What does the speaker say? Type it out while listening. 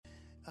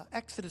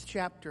Exodus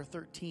chapter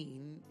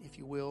 13, if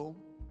you will.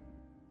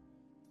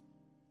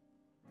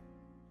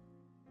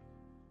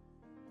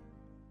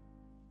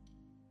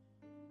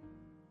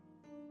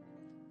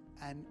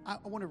 And I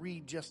want to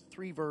read just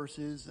 3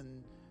 verses,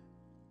 and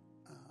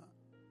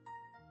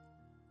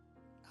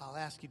I'll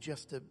ask you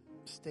just to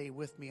stay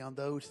with me on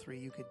those 3.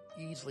 You could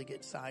easily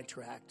get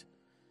sidetracked.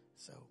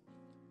 So,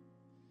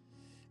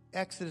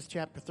 Exodus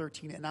chapter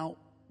 13, and I'll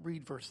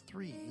read verse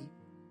 3.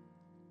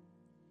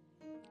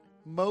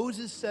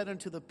 Moses said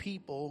unto the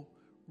people,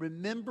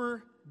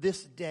 remember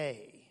this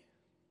day.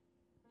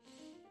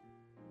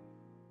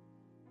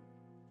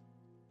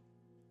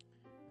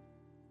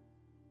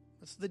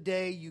 This is the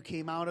day you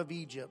came out of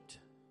Egypt,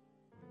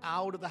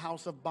 out of the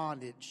house of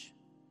bondage.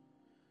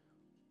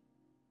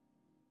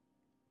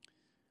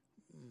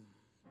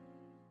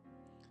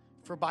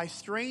 For by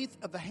strength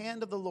of the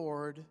hand of the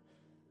Lord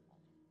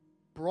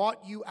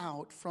brought you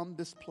out from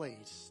this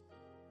place.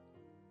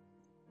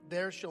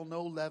 There shall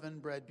no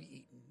leavened bread be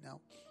eaten. Now,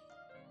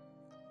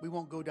 we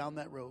won't go down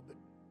that road, but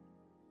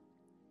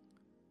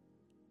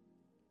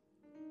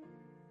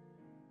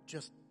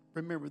just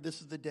remember,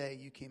 this is the day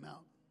you came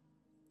out.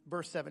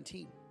 Verse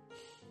 17.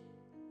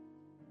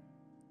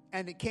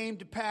 And it came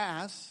to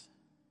pass,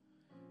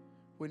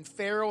 when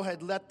Pharaoh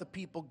had let the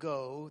people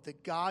go,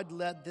 that God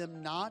led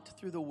them not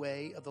through the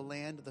way of the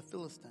land of the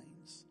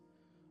Philistines,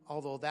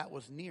 although that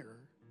was near.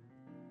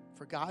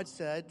 For God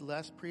said,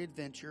 lest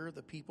peradventure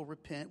the people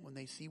repent when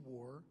they see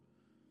war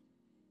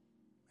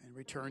and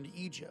return to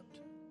Egypt.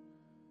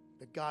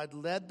 But God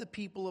led the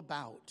people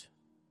about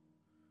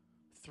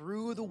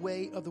through the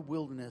way of the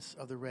wilderness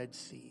of the Red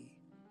Sea.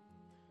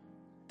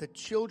 The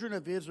children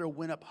of Israel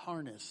went up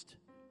harnessed.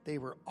 They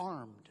were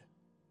armed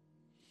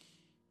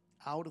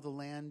out of the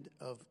land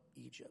of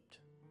Egypt.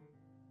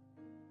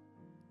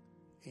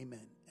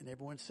 Amen. And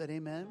everyone said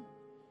amen.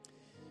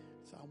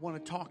 So I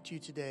want to talk to you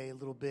today a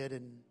little bit,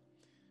 and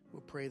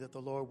we'll pray that the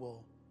Lord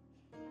will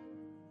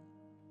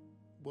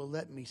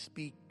let me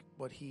speak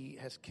what He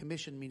has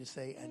commissioned me to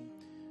say, and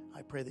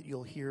I pray that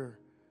you'll hear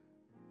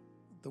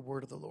the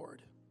word of the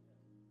Lord.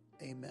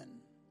 Amen.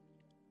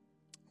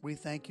 We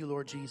thank you,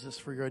 Lord Jesus,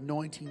 for your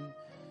anointing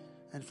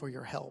and for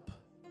your help.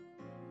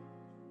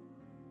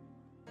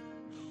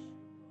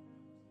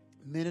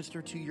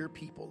 Minister to your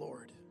people,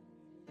 Lord.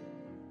 In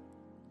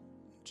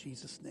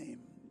Jesus' name,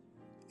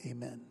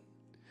 amen.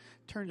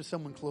 Turn to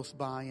someone close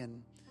by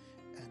and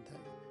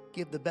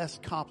give the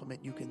best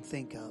compliment you can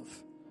think of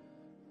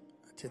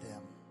to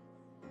them.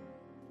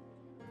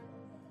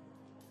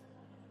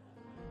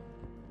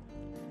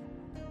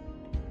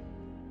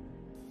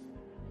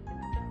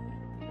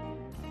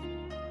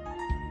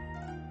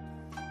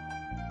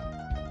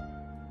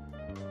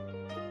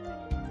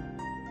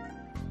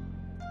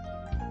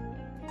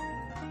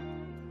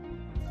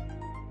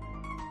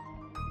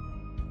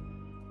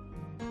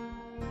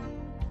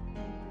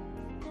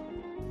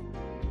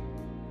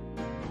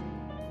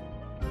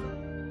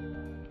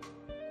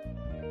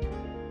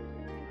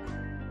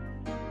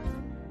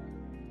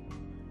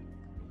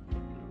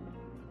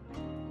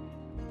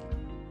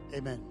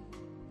 Amen.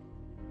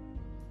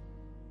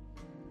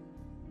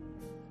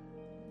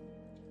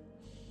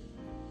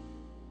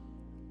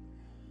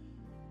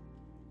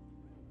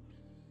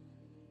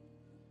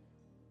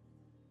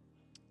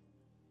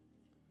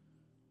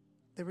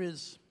 There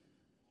is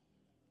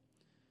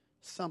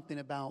something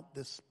about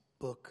this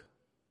book,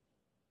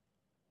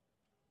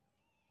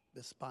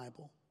 this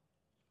Bible,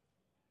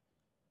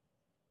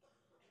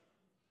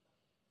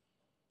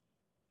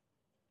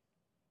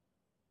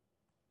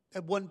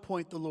 at one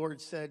point, the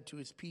Lord said to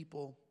His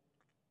people,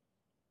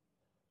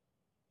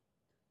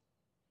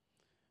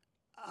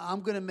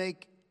 I'm going to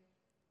make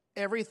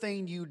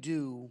everything you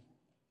do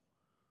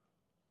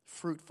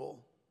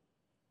fruitful.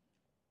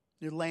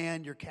 Your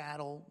land, your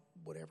cattle,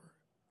 whatever.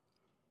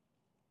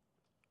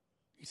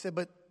 He said,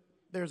 but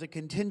there's a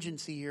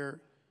contingency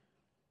here.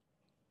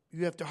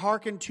 You have to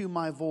hearken to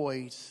my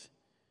voice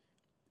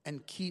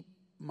and keep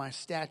my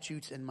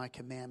statutes and my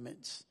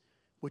commandments,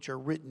 which are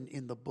written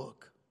in the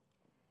book.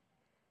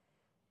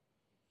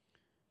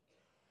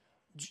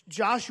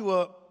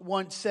 Joshua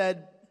once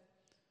said,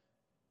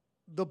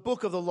 the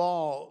book of the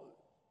law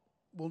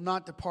will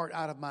not depart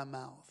out of my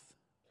mouth.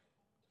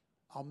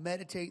 I'll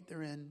meditate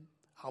therein.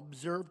 I'll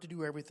observe to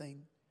do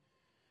everything.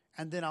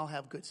 And then I'll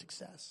have good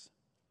success.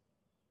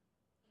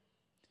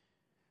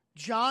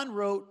 John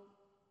wrote,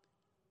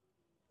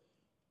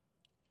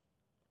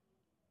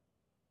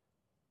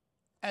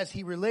 as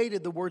he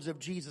related the words of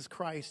Jesus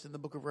Christ in the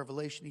book of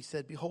Revelation, he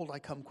said, behold, I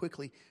come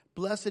quickly.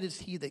 Blessed is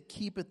he that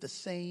keepeth the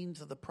sayings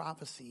of the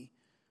prophecy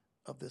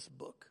of this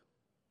book.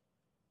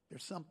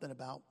 There's something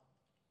about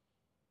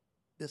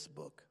this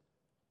book.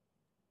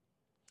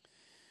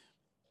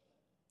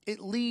 It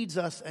leads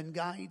us and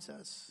guides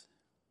us.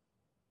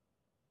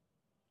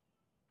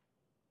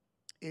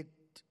 It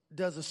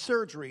does a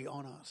surgery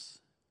on us.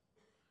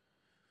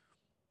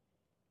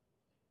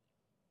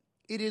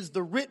 It is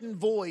the written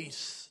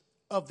voice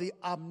of the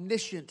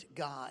omniscient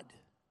God.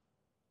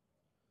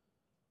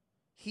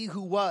 He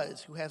who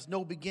was, who has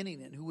no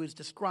beginning, and who is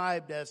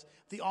described as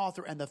the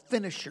author and the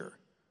finisher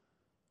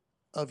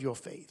of your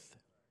faith.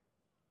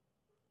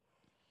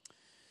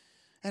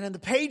 And in the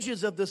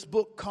pages of this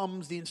book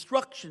comes the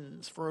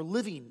instructions for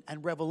living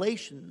and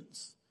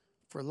revelations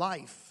for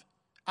life.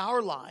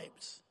 Our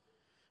lives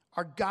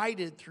are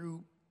guided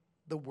through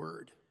the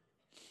Word.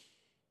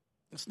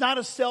 It's not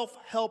a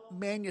self-help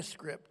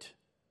manuscript,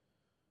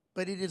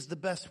 but it is the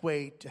best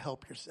way to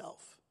help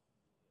yourself.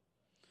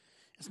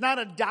 It's not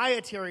a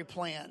dietary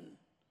plan,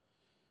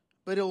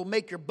 but it will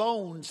make your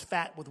bones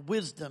fat with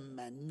wisdom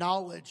and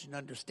knowledge and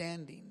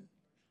understanding.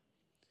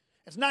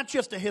 It's not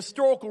just a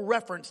historical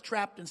reference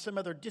trapped in some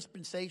other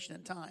dispensation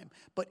and time,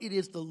 but it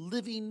is the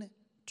living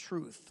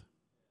truth.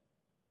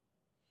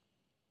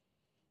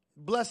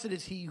 Blessed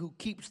is he who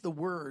keeps the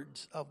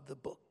words of the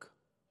book.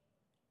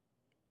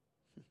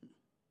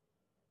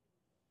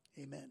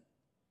 Amen.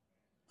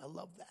 I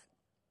love that.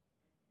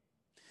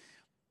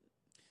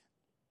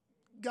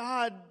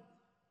 God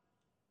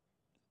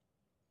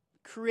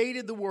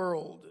created the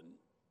world.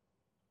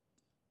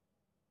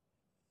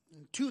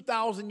 And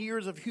 2,000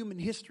 years of human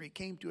history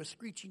came to a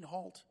screeching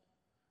halt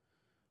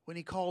when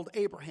he called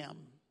Abraham.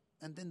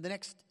 And then the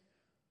next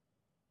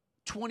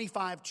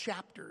 25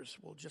 chapters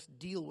will just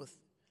deal with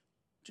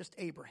just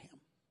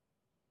Abraham.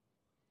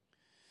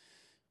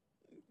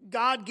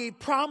 God gave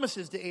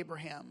promises to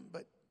Abraham,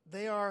 but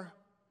they are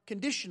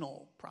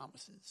conditional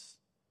promises.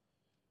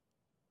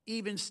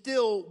 Even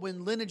still,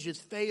 when lineages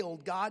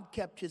failed, God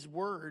kept his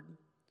word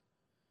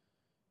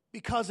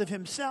because of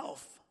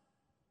himself.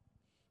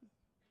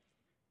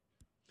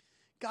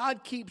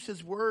 God keeps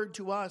his word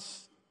to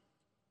us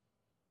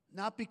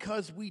not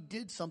because we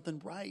did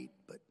something right,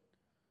 but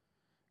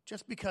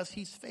just because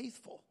he's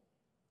faithful.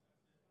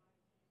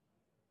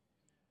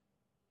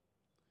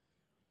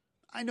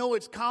 I know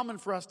it's common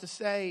for us to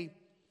say,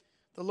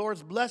 the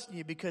Lord's blessing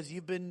you because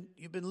you've been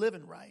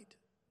living right.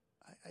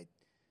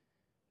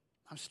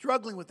 I'm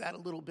struggling with that a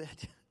little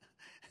bit.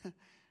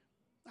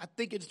 I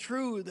think it's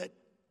true that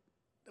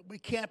we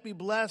can't be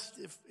blessed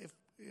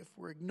if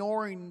we're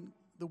ignoring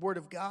the Word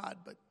of God.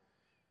 But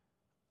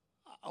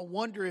I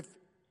wonder if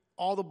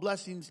all the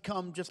blessings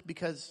come just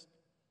because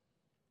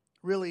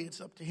really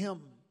it's up to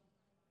him.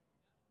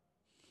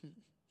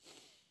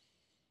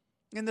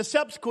 In the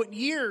subsequent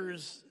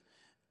years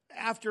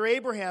after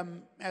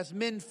Abraham, as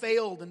men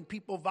failed and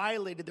people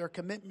violated their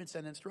commitments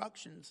and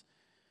instructions,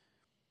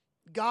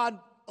 God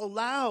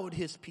allowed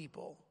his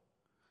people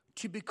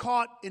to be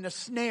caught in a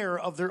snare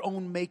of their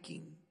own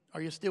making.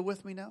 Are you still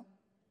with me now?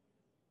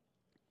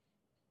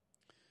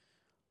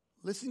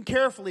 Listen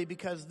carefully,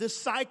 because this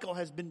cycle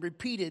has been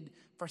repeated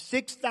for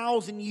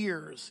 6,000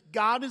 years.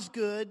 God is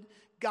good.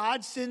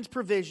 God sends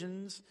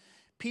provisions.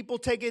 People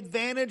take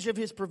advantage of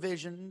his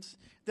provisions.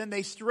 Then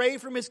they stray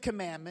from his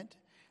commandment.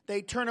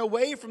 They turn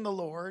away from the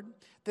Lord.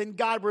 Then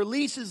God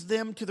releases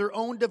them to their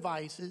own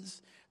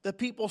devices. The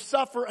people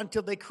suffer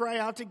until they cry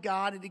out to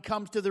God, and he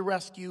comes to the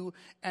rescue,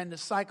 and the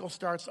cycle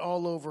starts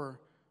all over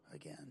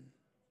again.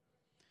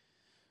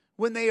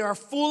 When they are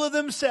full of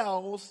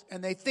themselves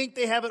and they think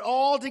they have it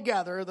all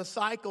together, the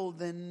cycle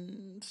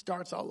then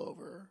starts all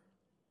over.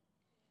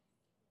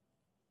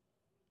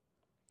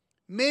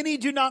 Many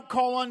do not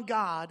call on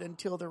God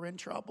until they're in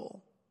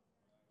trouble.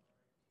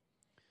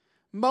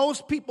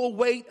 Most people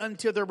wait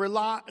until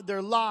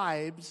their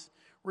lives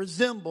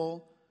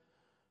resemble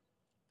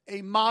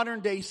a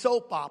modern-day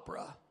soap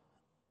opera,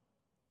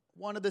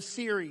 one of the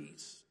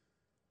series.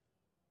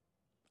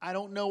 I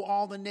don't know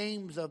all the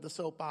names of the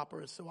soap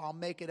operas, so I'll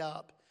make it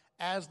up.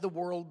 As the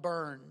World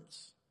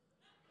Burns,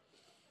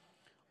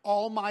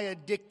 All My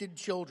Addicted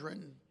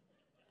Children,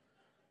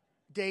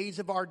 Days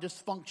of Our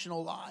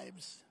Dysfunctional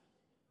Lives.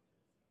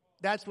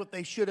 That's what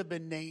they should have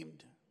been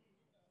named.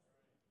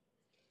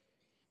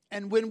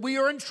 And when we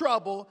are in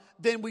trouble,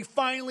 then we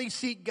finally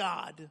seek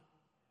God.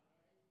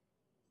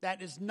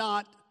 That is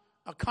not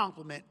a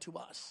compliment to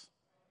us.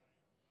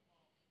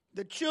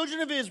 The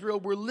children of Israel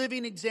were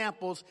living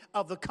examples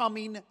of the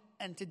coming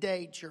and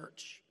today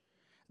church.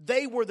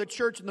 They were the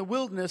church in the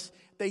wilderness.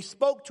 They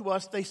spoke to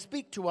us, they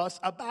speak to us,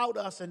 about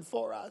us, and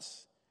for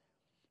us.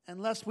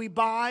 Unless we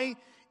buy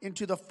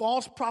into the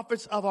false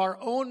prophets of our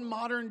own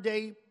modern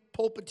day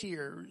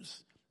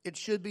pulpiteers, it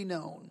should be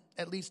known,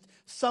 at least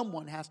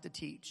someone has to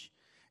teach.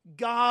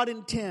 God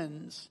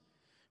intends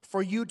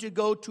for you to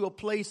go to a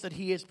place that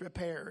he has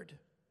prepared.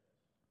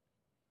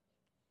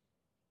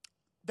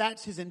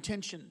 That's his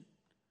intention,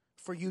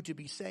 for you to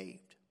be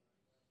saved.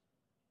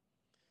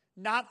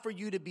 Not for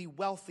you to be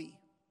wealthy.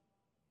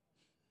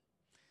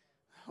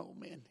 Oh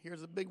man,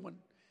 here's a big one.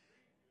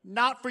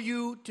 Not for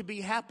you to be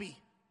happy.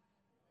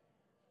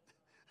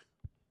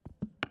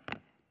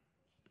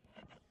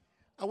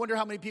 I wonder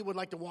how many people would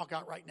like to walk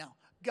out right now.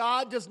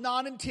 God does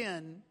not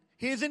intend,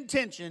 his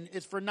intention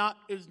is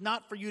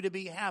not for you to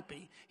be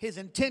happy. His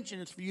intention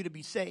is for you to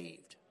be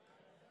saved.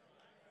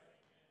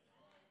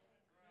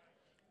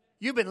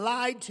 You've been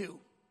lied to.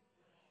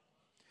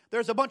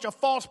 There's a bunch of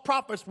false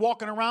prophets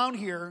walking around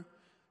here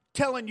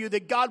telling you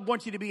that God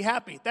wants you to be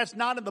happy. That's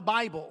not in the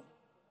Bible.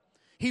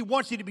 He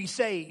wants you to be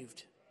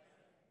saved.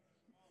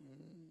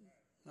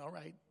 All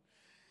right.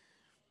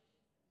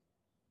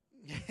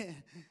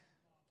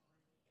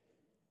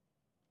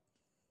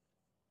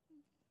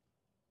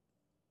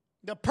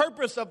 The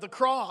purpose of the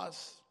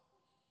cross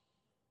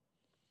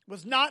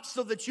was not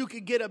so that you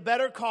could get a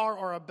better car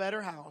or a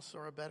better house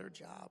or a better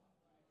job.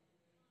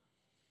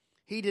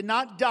 He did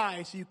not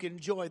die so you can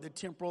enjoy the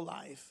temporal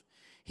life.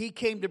 He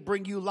came to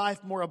bring you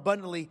life more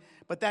abundantly,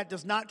 but that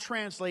does not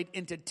translate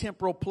into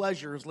temporal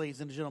pleasures, ladies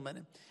and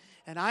gentlemen.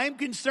 And I am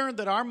concerned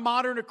that our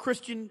modern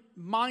Christian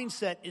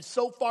mindset is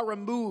so far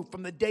removed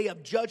from the day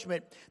of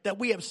judgment that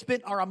we have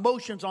spent our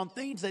emotions on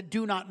things that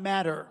do not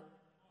matter.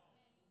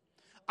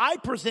 I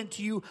present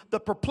to you the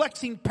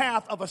perplexing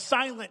path of a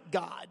silent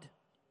God,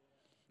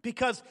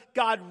 because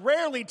God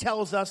rarely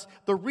tells us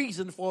the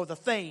reason for the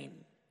thing.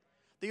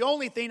 The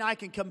only thing I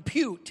can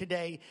compute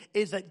today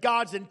is that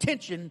God's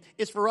intention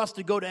is for us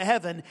to go to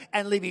heaven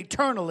and live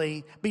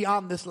eternally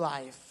beyond this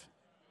life.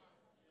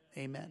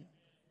 Amen.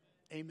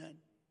 Amen.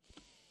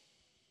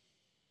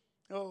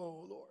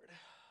 Oh, Lord.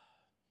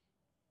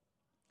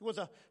 It was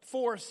a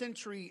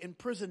 4-century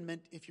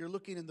imprisonment, if you're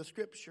looking in the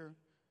scripture.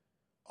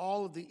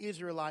 All of the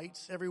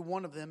Israelites, every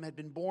one of them, had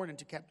been born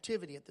into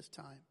captivity at this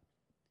time.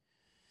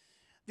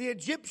 The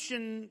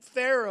Egyptian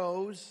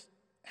pharaohs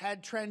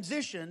had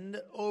transitioned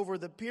over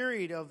the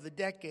period of the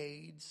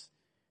decades.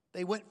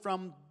 They went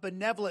from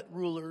benevolent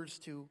rulers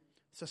to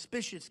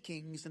suspicious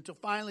kings until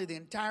finally the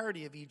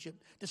entirety of Egypt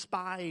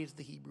despised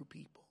the Hebrew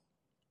people.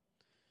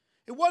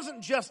 It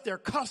wasn't just their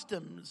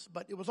customs,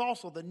 but it was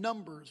also the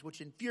numbers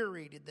which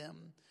infuriated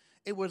them.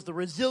 It was the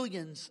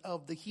resilience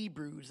of the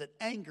Hebrews that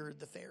angered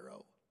the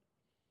Pharaoh.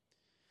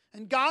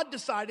 And God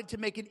decided to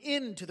make an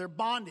end to their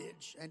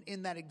bondage. And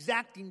in that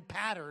exacting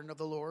pattern of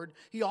the Lord,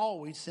 he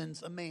always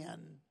sends a man.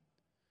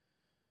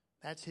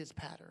 That's his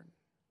pattern.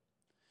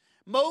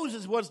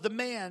 Moses was the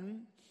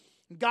man.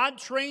 God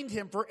trained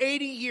him for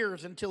 80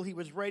 years until he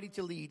was ready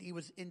to lead. He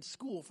was in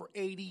school for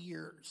 80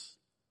 years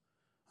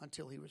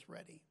until he was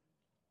ready.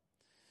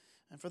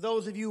 And for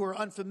those of you who are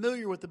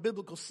unfamiliar with the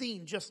biblical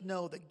scene, just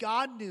know that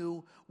God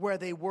knew where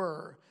they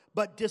were,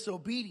 but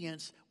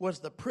disobedience was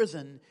the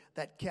prison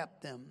that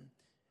kept them.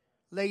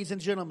 Ladies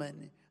and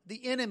gentlemen,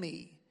 the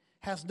enemy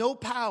has no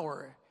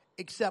power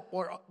except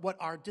what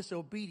our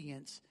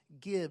disobedience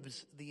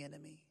gives the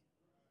enemy.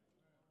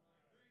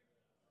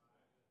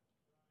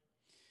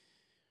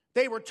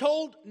 They were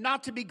told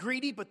not to be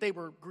greedy, but they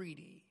were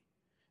greedy.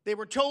 They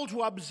were told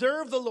to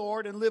observe the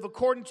Lord and live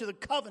according to the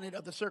covenant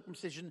of the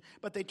circumcision,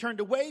 but they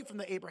turned away from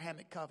the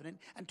Abrahamic covenant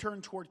and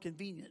turned toward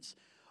convenience.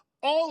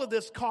 All of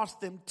this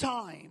cost them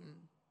time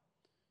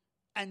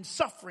and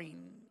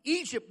suffering.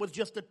 Egypt was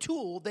just a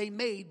tool they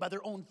made by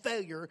their own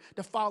failure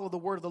to follow the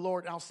word of the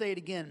Lord. And I'll say it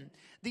again.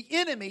 The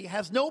enemy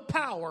has no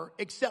power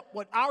except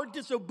what our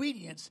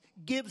disobedience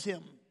gives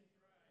him.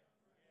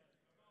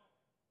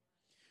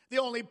 The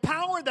only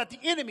power that the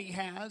enemy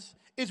has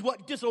is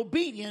what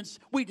disobedience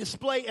we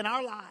display in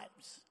our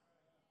lives.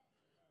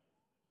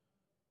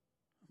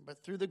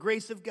 But through the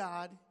grace of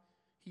God,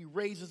 he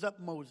raises up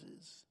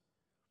Moses.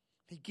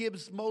 He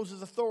gives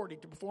Moses authority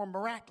to perform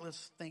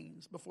miraculous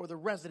things before the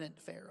resident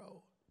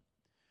Pharaoh.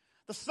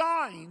 The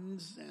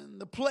signs and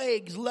the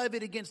plagues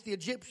levied against the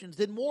Egyptians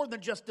did more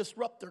than just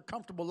disrupt their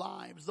comfortable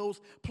lives.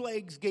 Those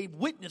plagues gave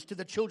witness to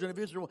the children of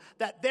Israel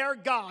that their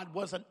God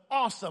was an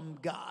awesome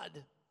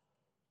God.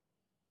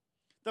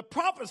 The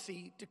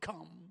prophecy to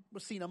come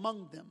was seen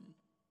among them.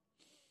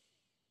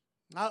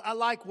 I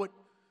like what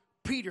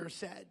Peter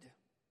said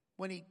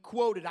when he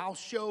quoted, "I'll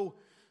show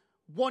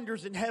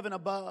wonders in heaven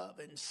above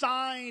and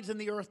signs in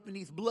the earth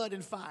beneath, blood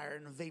and fire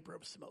and a vapor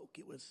of smoke."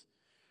 It was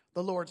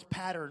the Lord's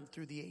pattern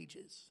through the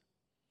ages.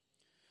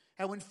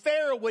 And when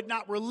Pharaoh would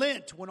not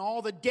relent, when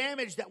all the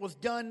damage that was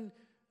done,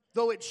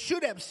 though it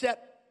should have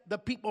set the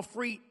people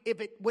free,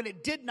 when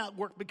it did not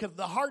work because of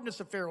the hardness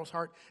of Pharaoh's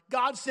heart,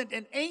 God sent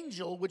an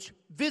angel which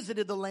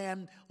visited the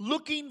land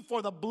looking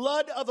for the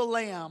blood of the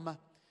lamb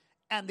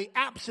and the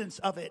absence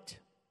of it.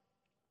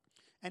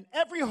 And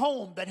every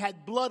home that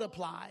had blood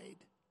applied,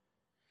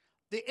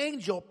 the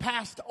angel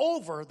passed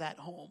over that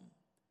home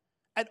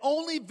and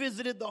only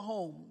visited the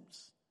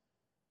homes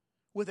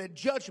with a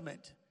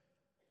judgment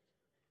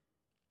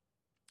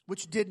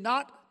which did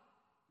not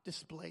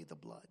display the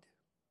blood.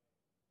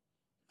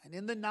 And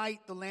in the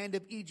night, the land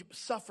of Egypt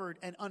suffered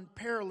an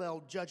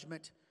unparalleled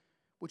judgment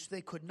which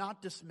they could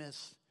not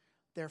dismiss.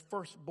 Their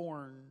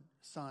firstborn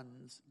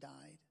sons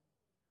died.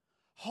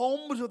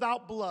 Homes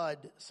without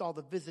blood saw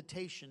the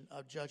visitation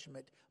of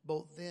judgment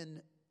both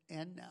then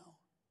and now.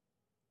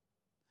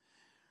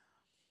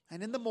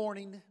 And in the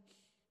morning,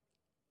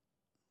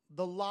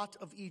 the lot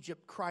of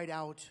Egypt cried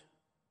out.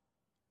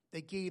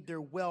 They gave their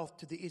wealth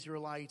to the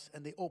Israelites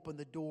and they opened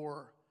the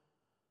door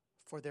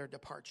for their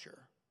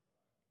departure.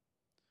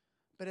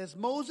 But as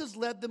Moses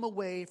led them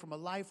away from a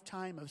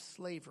lifetime of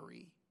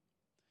slavery,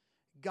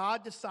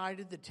 God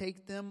decided to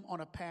take them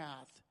on a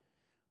path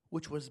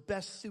which was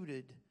best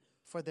suited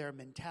for their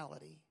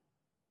mentality.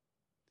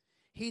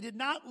 He did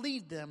not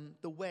lead them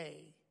the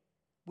way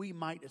we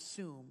might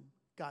assume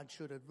God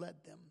should have led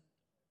them.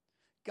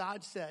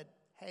 God said,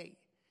 hey,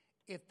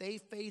 if they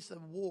face a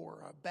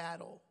war, a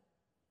battle,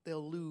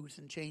 they'll lose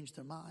and change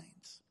their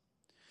minds.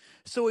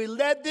 So he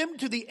led them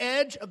to the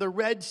edge of the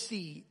Red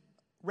Sea,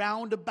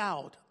 round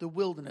about the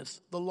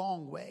wilderness, the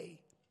long way.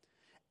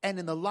 And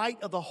in the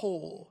light of the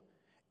whole,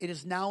 it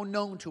is now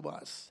known to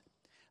us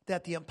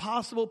that the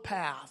impossible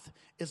path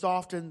is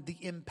often the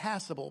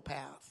impassable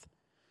path,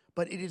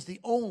 but it is the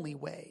only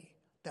way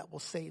that will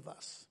save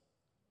us.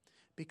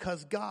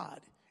 Because God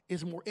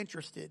is more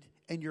interested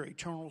in your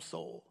eternal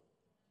soul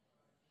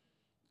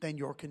than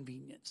your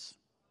convenience.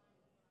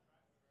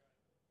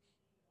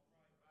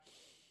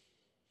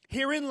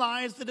 Herein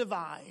lies the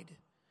divide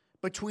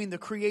between the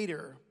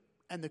Creator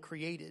and the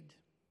created.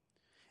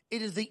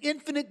 It is the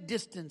infinite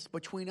distance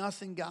between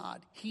us and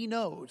God. He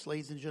knows,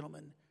 ladies and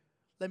gentlemen.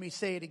 Let me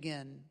say it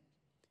again.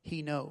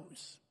 He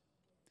knows.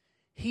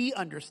 He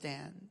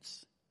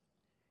understands.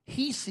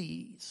 He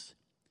sees.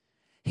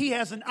 He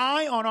has an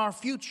eye on our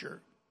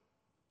future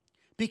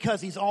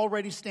because he's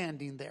already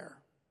standing there.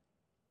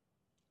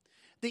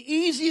 The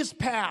easiest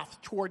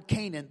path toward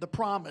Canaan, the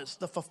promise,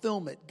 the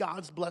fulfillment,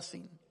 God's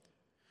blessing,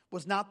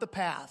 was not the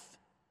path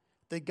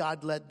that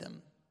God led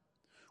them.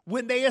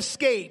 When they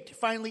escaped,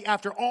 finally,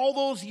 after all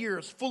those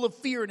years, full of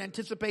fear and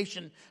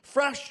anticipation,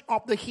 fresh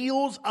off the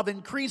heels of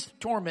increased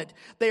torment,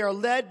 they are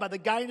led by the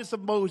guidance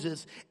of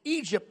Moses.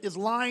 Egypt is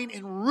lying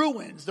in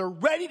ruins. They're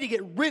ready to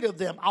get rid of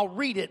them. I'll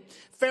read it.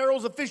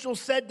 Pharaoh's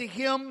officials said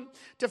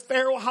to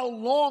Pharaoh, how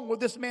long will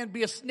this man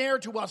be a snare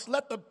to us?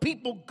 Let the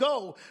people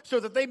go so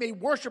that they may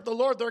worship the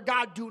Lord their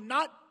God. Do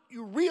not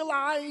you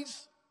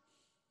realize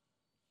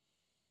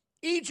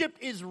Egypt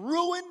is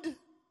ruined?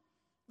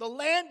 The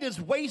land is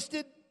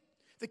wasted.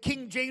 The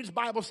King James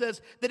Bible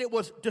says that it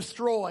was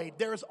destroyed.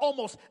 There is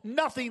almost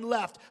nothing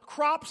left.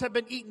 Crops have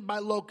been eaten by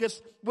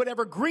locusts.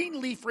 Whatever green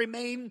leaf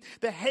remained,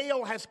 the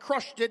hail has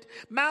crushed it.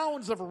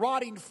 Mounds of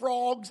rotting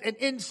frogs and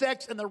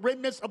insects and the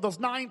remnants of those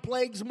 9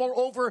 plagues.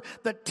 Moreover,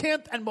 the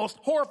 10th and most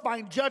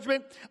horrifying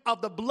judgment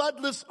of the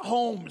bloodless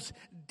homes.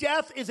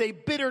 Death is a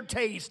bitter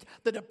taste.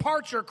 The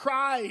departure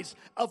cries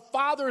of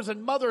fathers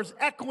and mothers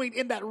echoing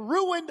in that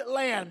ruined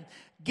land.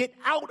 Get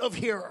out of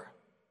here.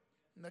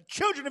 The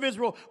children of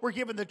Israel were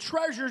given the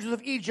treasures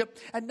of Egypt,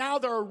 and now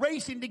they're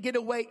racing to get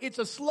away. It's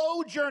a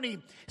slow journey.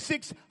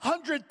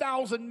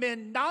 600,000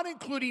 men, not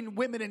including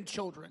women and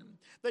children.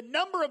 The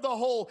number of the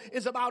whole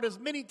is about as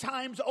many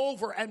times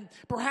over, and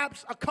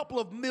perhaps a couple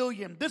of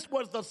million. This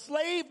was the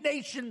slave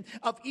nation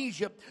of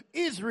Egypt,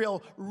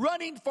 Israel,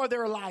 running for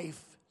their life.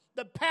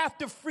 The path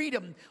to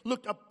freedom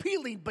looked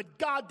appealing, but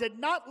God did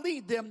not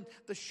lead them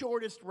the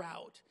shortest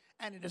route.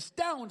 And it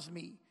astounds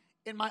me,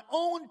 in my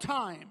own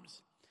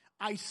times,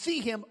 I see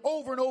him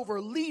over and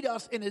over lead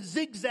us in a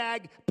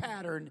zigzag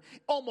pattern,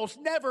 almost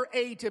never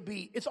A to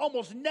B. It's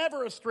almost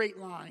never a straight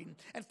line.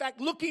 In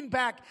fact, looking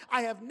back,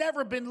 I have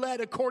never been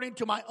led according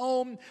to my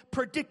own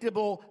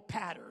predictable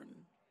pattern.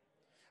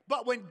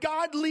 But when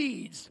God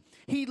leads,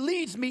 he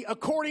leads me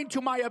according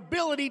to my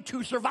ability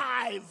to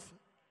survive.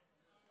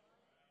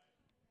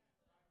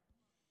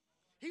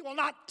 He will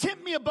not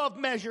tempt me above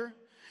measure.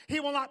 He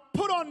will not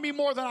put on me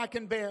more than I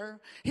can bear.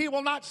 He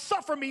will not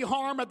suffer me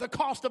harm at the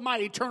cost of my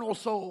eternal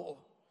soul.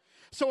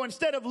 So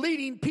instead of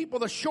leading people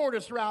the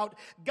shortest route,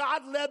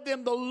 God led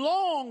them the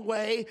long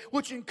way,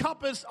 which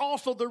encompassed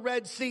also the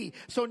Red Sea.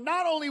 So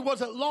not only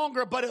was it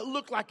longer, but it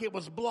looked like it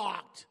was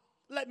blocked.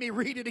 Let me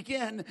read it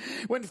again.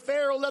 When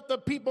Pharaoh let the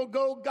people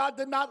go, God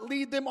did not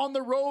lead them on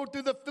the road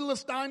through the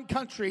Philistine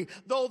country,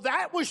 though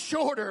that was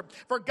shorter.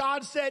 For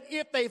God said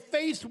if they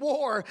face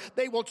war,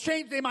 they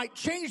might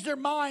change their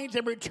minds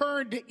and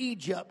return to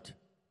Egypt.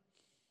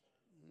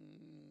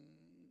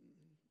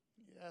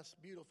 Yes,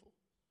 beautiful.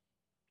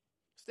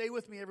 Stay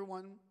with me,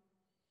 everyone,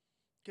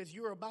 because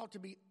you're about to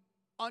be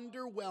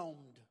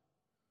underwhelmed.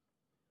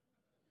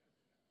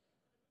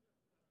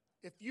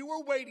 If you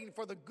were waiting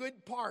for the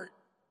good part,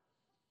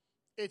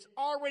 it's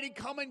already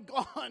come and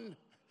gone.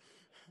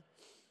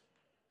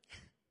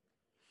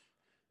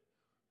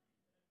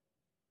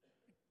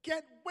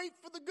 Can't wait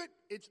for the good.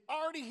 It's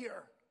already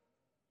here.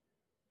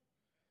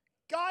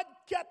 God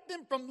kept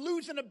them from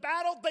losing a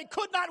battle they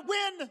could not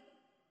win.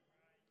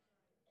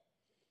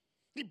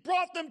 He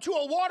brought them to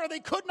a water they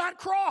could not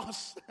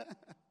cross.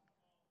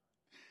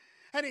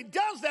 And he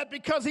does that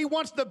because he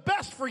wants the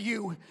best for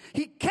you.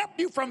 He kept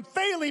you from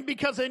failing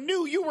because he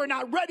knew you were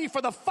not ready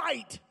for the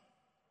fight.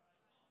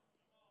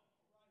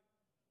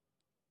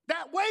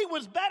 That way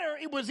was better.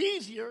 It was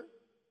easier.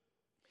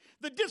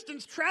 The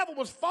distance traveled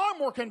was far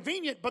more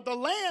convenient, but the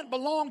land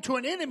belonged to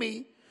an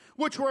enemy,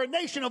 which were a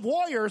nation of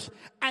warriors,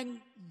 and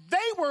they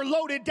were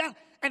loaded down.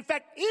 In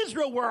fact,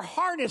 Israel were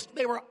harnessed.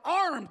 They were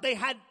armed. They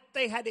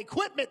had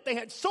equipment. They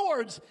had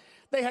swords.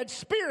 They had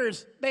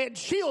spears. They had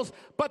shields,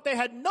 but they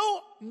had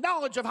no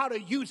knowledge of how to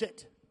use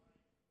it.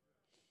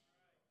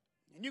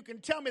 And you can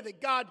tell me that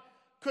God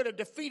could have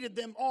defeated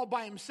them all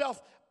by himself,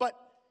 but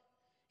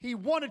He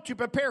wanted to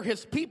prepare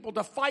his people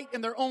to fight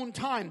in their own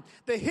time.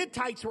 The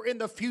Hittites were in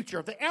the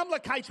future. The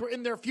Amalekites were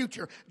in their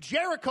future.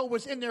 Jericho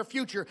was in their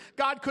future.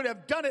 God could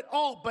have done it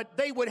all, but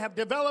they would have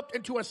developed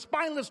into a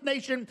spineless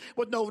nation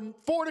with no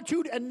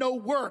fortitude and no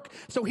work.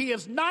 So he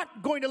is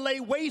not going to lay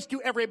waste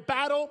to every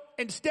battle.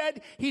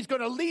 Instead, he's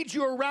going to lead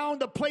you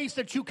around a place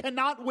that you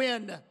cannot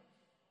win.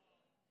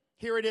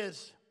 Here it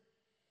is.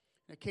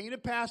 And it came to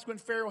pass when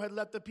Pharaoh had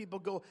let the people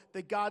go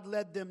that God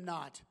led them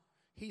not.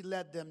 He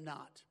led them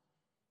not.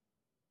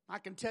 I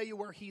can tell you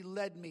where he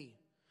led me.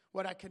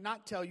 What I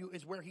cannot tell you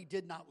is where he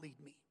did not lead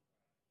me.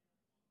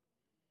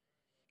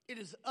 It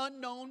is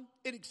unknown,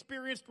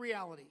 inexperienced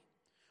reality.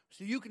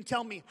 So you can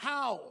tell me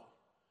how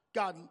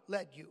God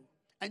led you.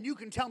 And you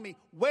can tell me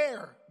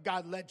where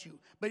God led you.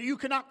 But you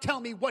cannot tell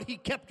me what he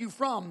kept you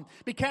from,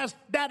 because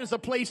that is a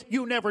place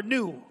you never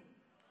knew.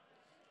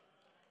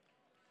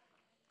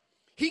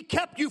 He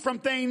kept you from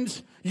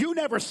things you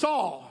never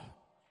saw.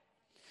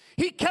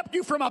 He kept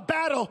you from a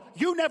battle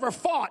you never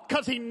fought,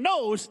 because he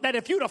knows that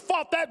if you'd have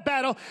fought that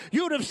battle,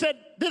 you'd have said,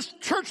 this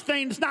church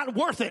thing's not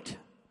worth it.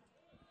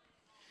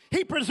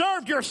 He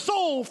preserved your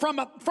soul from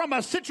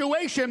a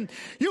situation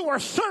you were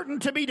certain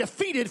to be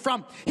defeated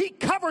from. He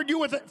covered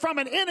you from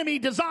an enemy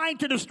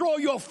designed to destroy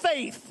your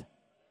faith.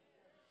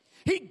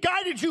 He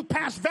guided you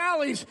past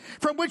valleys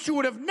from which you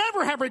would have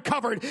never have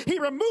recovered. He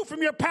removed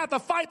from your path a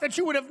fight that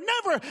you would have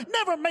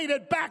never made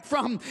it back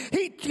from.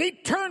 He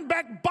turned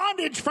back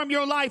bondage from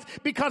your life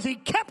because he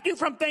kept you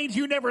from things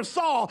you never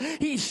saw.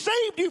 He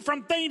saved you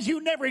from things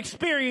you never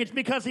experienced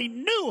because he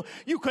knew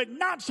you could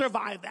not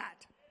survive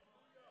that.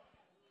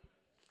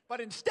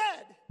 But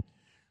instead,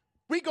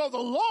 we go the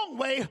long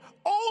way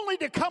only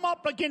to come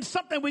up against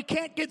something we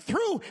can't get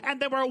through. And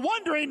then we're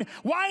wondering,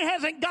 why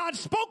hasn't God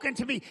spoken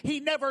to me?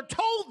 He never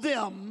told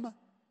them.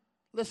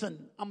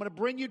 Listen, I'm going to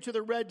bring you to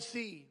the Red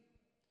Sea,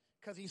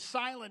 because he's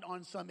silent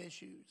on some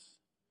issues,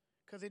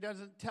 because he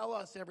doesn't tell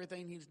us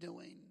everything he's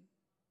doing.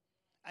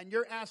 And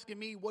you're asking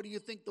me, what do you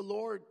think the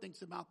Lord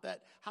thinks about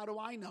that? How do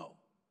I know?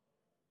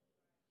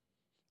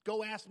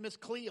 Go ask Miss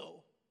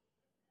Cleo.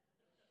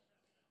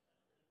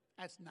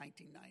 That's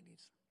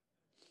 1990s.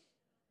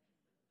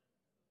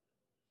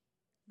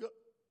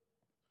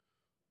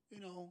 You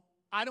know,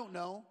 I don't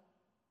know.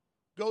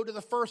 Go to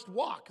the First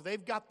Walk.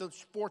 They've got the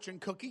fortune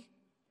cookie.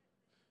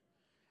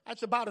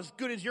 That's about as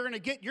good as you're going to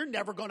get. You're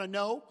never going to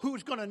know.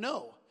 Who's going to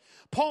know?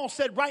 Paul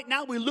said, right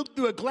now we look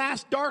through a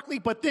glass darkly,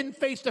 but then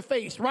face to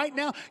face. Right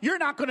now, you're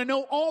not going to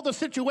know all the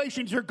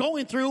situations you're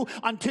going through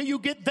until you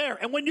get there.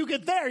 And when you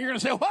get there, you're going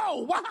to say,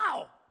 whoa,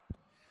 wow.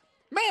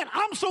 Man,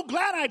 I'm so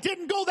glad I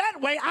didn't go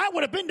that way. I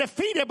would have been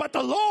defeated, but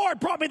the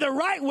Lord brought me the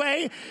right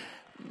way.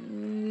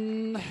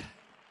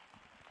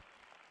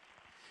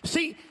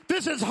 See,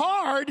 this is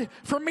hard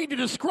for me to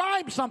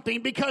describe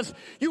something, because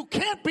you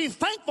can't be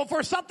thankful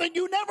for something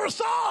you never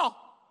saw.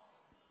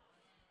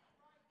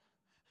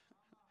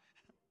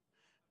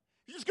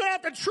 You're just going to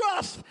have to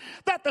trust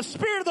that the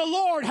Spirit of the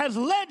Lord has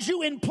led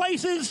you in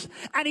places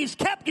and he's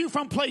kept you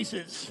from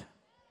places.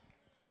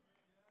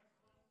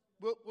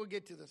 We'll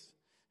get to this.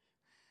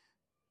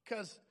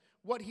 Because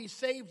what he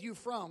saved you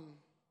from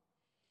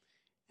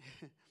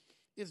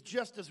is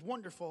just as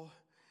wonderful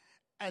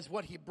as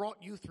what he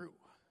brought you through.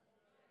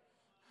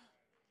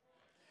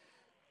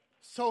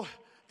 So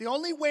the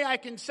only way I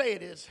can say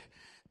it is,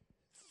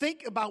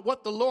 think about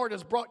what the Lord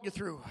has brought you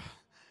through.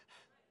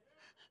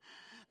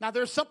 Now,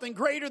 there's something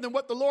greater than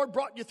what the Lord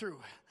brought you through.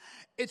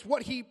 It's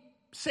what he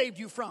saved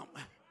you from.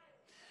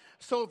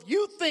 So if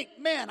you think,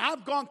 man,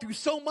 I've gone through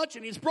so much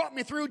and he's brought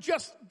me through,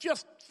 just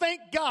thank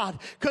God,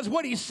 because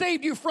what he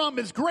saved you from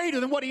is greater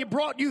than what he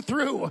brought you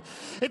through.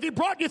 If he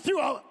brought you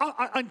through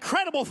an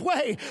incredible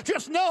way,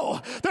 just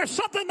know there's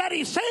something that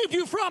he saved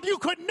you from. You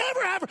could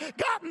never have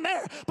gotten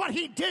there, but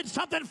he did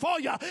something for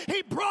you.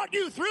 He brought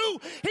you through.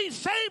 He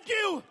saved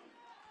you.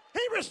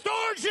 He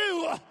restored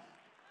you.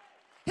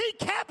 He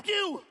kept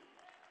you.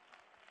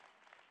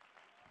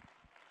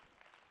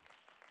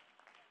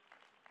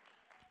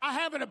 I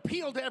have an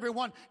appeal to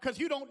everyone, because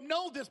you don't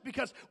know this,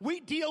 because we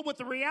deal with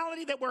the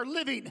reality that we're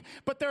living.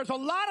 But there's a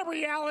lot of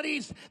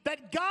realities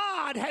that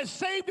God has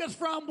saved us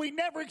from we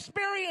never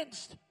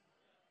experienced.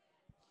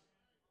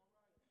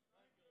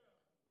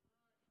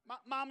 My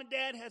mom and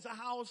dad has a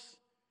house.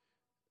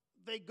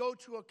 They go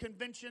to a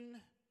convention.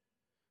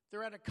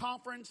 They're at a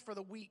conference for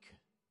the week.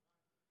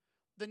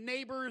 The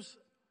neighbors,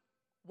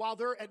 while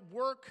they're at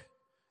work,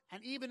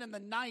 and even in the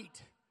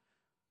night,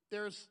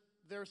 there's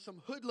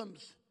some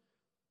hoodlums,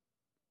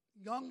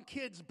 young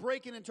kids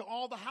breaking into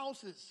all the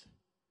houses.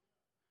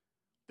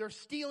 They're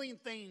stealing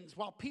things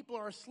while people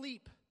are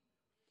asleep.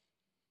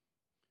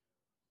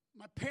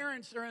 My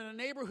parents are in a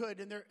neighborhood,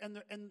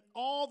 and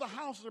all the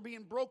houses are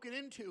being broken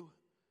into.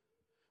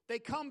 They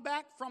come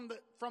back from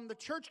the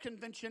church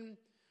convention.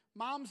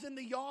 Mom's in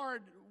the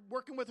yard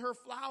working with her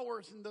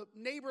flowers, and the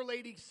neighbor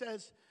lady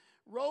says,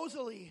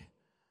 "Rosalie,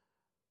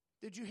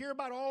 did you hear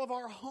about all of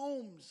our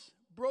homes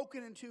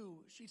broken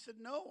into?" She said,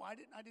 "No, I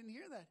didn't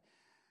hear that."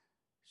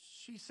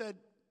 She said,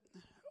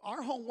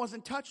 our home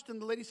wasn't touched.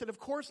 And the lady said, of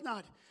course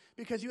not,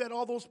 because you had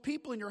all those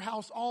people in your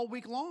house all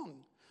week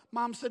long.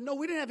 Mom said, no,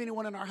 we didn't have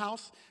anyone in our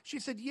house. She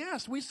said,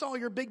 yes, we saw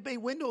your big bay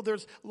window.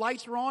 There's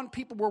lights were on.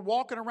 People were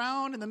walking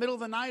around in the middle of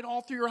the night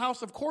all through your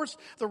house. Of course,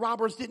 the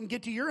robbers didn't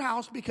get to your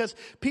house because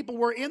people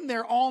were in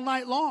there all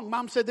night long.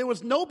 Mom said, there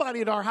was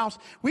nobody at our house.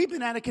 We've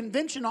been at a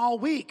convention all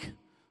week.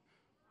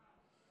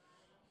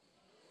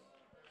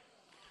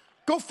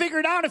 Go figure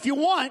it out if you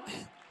want.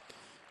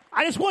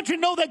 I just want you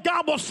to know that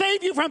God will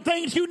save you from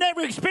things you never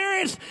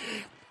experienced.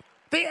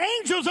 The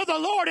angels of the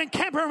Lord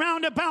encamp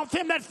around about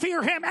them that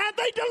fear him, and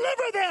they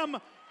deliver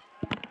them.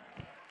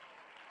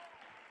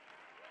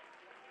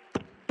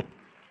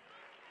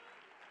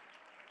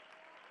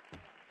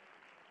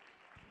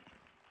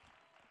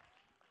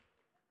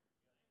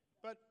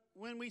 But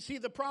when we see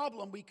the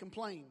problem, we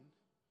complain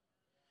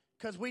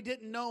because we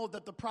didn't know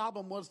that the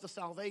problem was the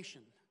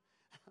salvation.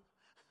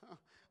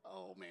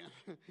 Oh, man.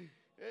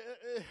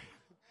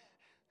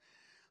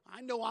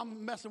 I know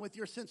I'm messing with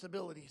your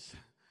sensibilities.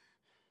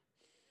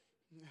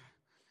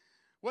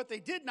 What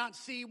they did not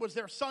see was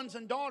their sons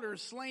and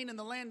daughters slain in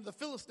the land of the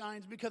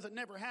Philistines because it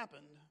never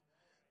happened.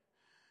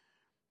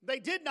 They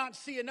did not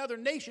see another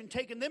nation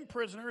taking them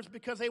prisoners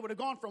because they would have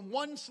gone from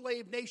one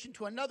slave nation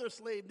to another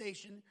slave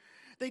nation.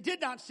 They did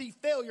not see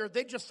failure.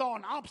 They just saw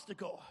an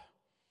obstacle.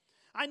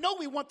 I know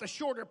we want the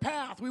shorter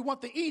path. We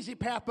want the easy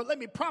path, but let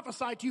me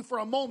prophesy to you for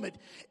a moment.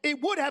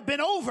 It would have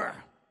been over.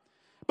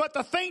 But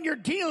the thing you're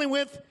dealing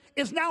with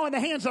is now in the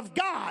hands of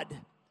God.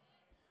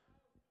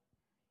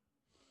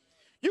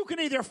 You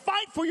can either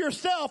fight for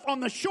yourself on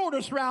the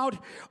shortest route,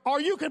 or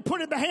you can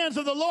put it in the hands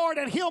of the Lord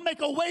and he'll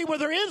make a way where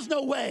there is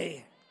no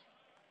way.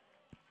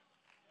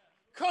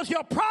 Because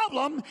your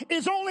problem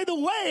is only the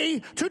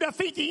way to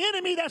defeat the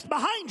enemy that's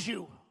behind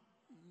you.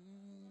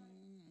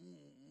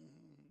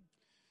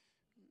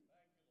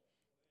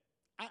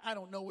 I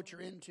don't know what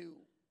you're into.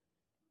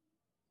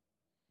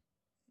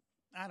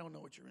 I don't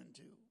know what you're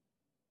into.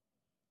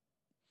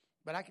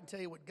 But I can tell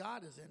you what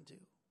God is into.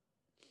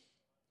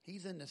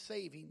 He's into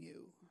saving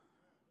you.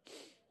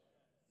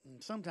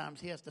 And sometimes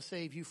he has to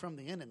save you from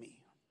the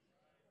enemy.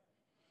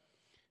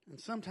 And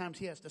sometimes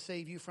he has to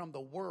save you from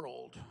the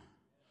world.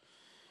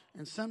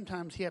 And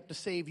sometimes he has to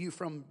save you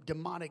from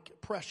demonic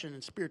oppression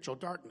and spiritual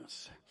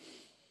darkness.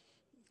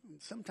 And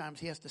sometimes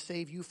he has to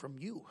save you from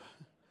you.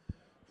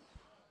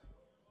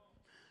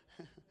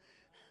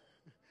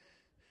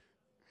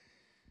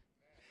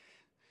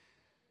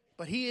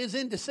 But he is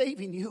into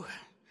saving you.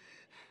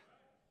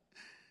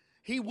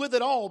 He would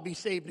it all be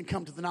saved and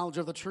come to the knowledge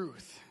of the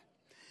truth.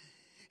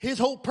 His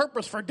whole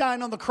purpose for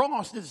dying on the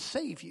cross is to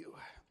save you.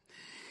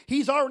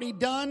 He's already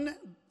done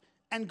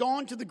and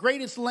gone to the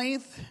greatest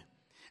length,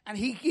 and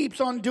he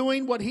keeps on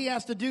doing what he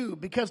has to do,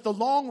 because the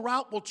long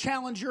route will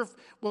challenge your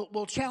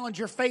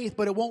faith,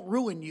 but it won't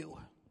ruin you.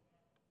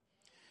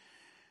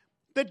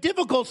 The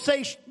difficult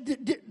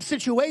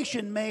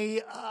situation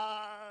may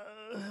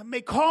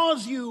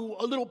cause you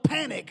a little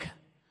panic,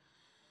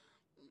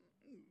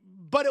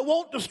 but it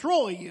won't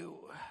destroy you.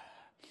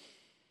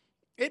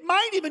 It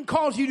might even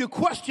cause you to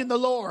question the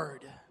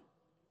Lord.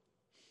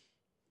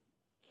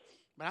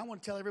 But I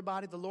want to tell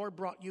everybody, the Lord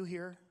brought you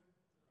here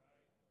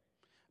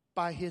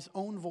by his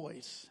own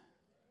voice.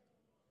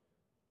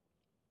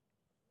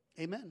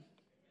 Amen.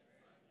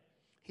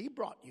 He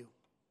brought you.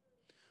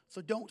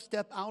 So don't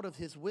step out of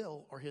his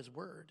will or his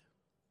word.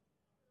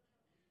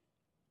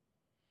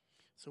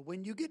 So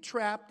when you get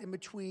trapped in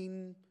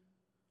between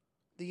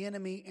the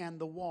enemy and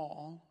the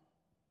wall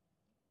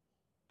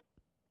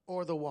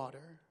or the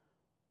water,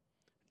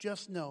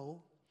 just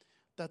know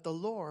that the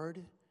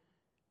Lord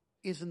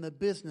is in the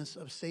business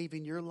of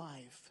saving your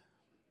life.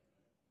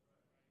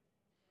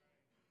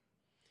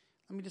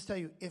 Let me just tell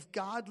you, if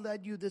God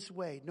led you this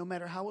way, no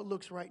matter how it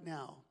looks right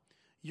now,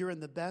 you're in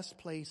the best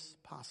place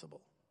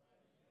possible.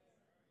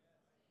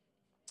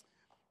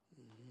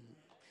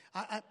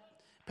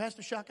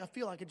 Pastor Shock, I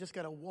feel like I just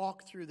got to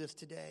walk through this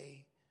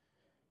today,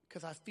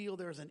 because I feel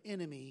there's an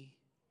enemy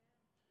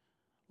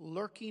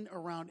lurking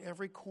around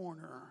every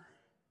corner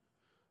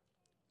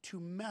to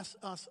mess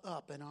us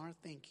up in our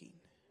thinking.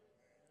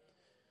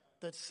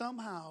 That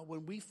somehow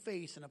when we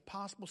face an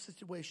impossible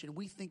situation,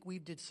 we think we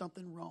did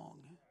something wrong.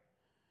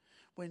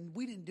 When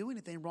we didn't do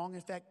anything wrong.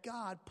 In fact,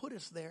 God put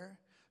us there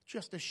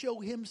just to show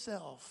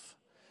himself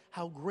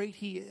how great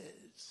he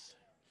is.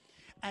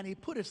 And he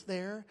put us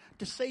there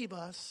to save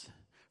us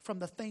from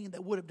the thing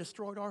that would have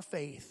destroyed our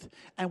faith.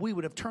 And we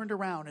would have turned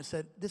around and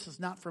said, this is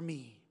not for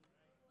me.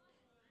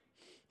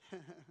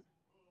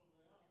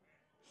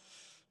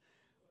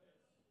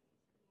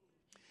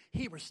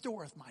 He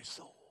restoreth my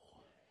soul.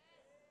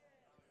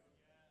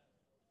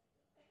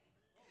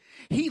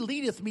 He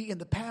leadeth me in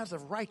the paths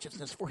of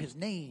righteousness for his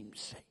name's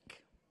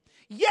sake.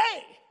 Yea,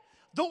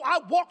 though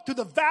I walk through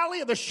the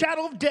valley of the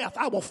shadow of death,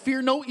 I will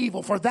fear no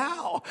evil, for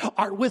thou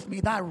art with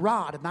me, thy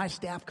rod and thy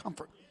staff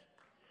comfort me.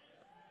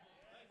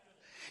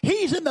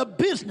 He's in the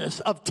business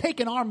of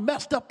taking our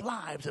messed up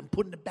lives and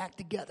putting it back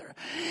together.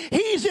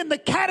 He's in the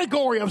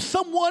category of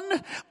someone,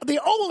 the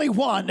only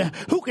one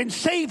who can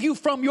save you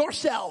from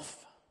yourself.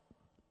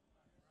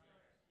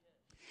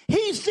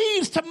 He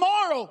sees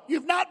tomorrow.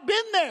 You've not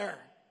been there.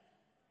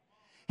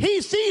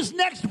 He sees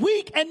next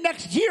week and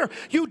next year.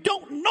 You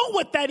don't know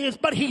what that is,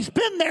 but he's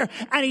been there.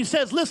 And he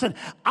says, listen,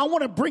 I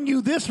want to bring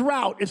you this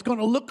route. It's going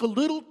to look a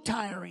little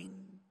tiring.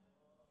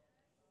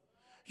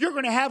 You're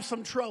going to have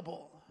some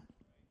trouble.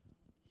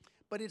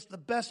 But it's the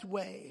best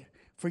way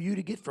for you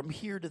to get from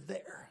here to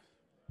there.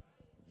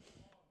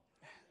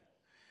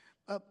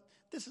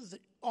 This is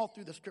all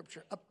through the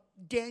scripture.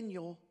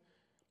 Daniel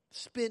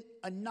spent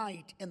a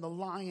night in the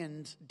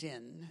lion's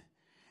den.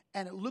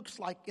 And it looks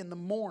like in the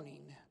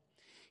morning,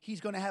 he's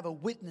going to have a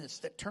witness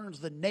that turns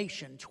the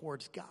nation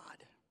towards God.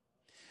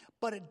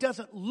 But it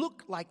doesn't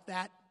look like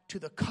that to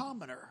the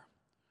commoner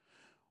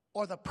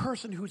or the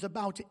person who's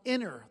about to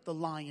enter the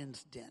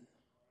lion's den.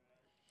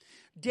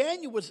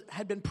 Daniel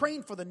had been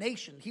praying for the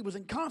nation. He was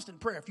in constant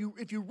prayer.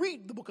 If you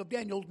read the book of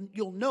Daniel,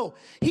 you'll know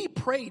he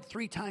prayed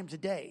 3 times a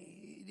day.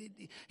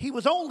 He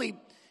was only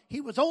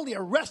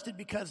arrested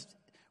because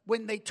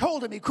when they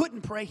told him he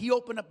couldn't pray, he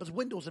opened up his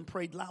windows and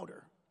prayed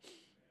louder.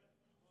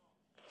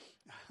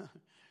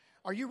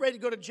 Are you ready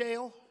to go to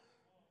jail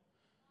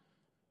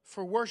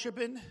for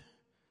worshiping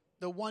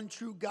the one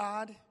true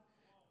God,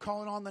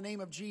 calling on the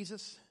name of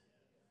Jesus?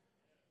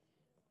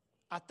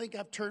 I think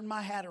I've turned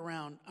my hat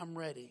around. I'm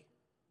ready.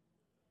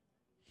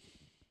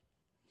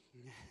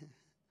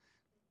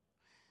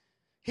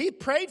 He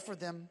prayed for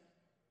them.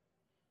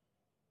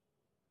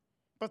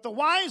 But the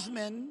wise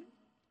men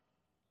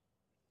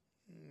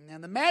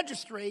and the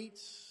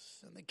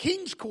magistrates and the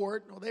king's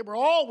court, well, they were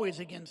always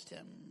against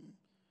him.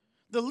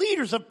 The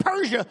leaders of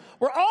Persia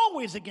were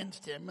always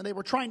against him, and they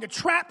were trying to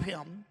trap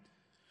him.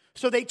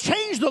 So they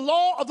changed the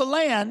law of the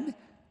land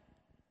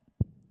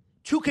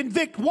to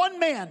convict one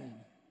man.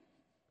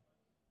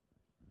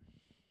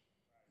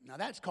 Now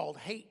that's called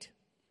hate.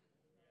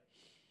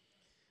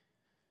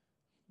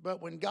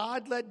 But when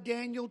God led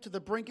Daniel to the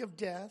brink of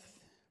death,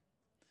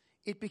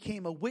 it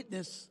became a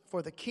witness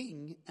for the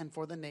king and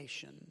for the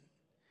nation.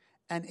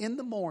 And in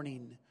the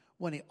morning,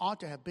 when he ought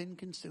to have been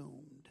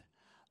consumed,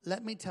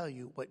 let me tell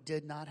you what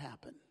did not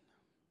happen.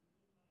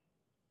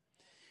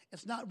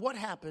 It's not what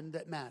happened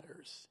that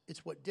matters.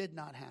 It's what did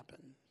not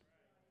happen.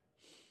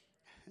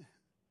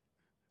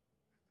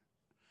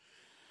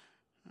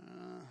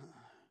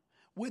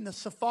 When the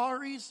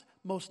safari's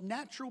most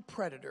natural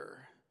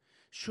predator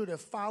should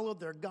have followed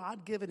their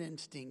God-given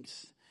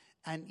instincts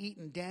and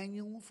eaten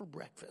Daniel for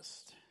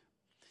breakfast,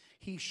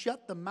 he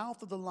shut the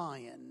mouth of the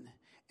lion,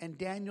 and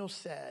Daniel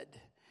said,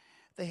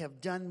 "They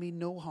have done me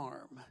no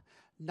harm,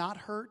 not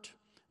hurt,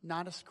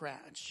 not a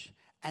scratch."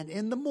 And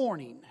in the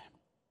morning,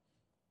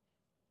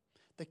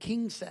 the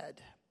king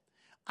said,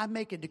 "I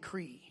make a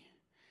decree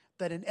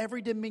that in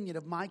every dominion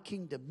of my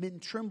kingdom men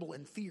tremble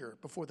and fear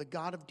before the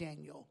God of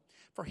Daniel.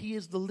 For he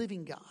is the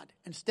living God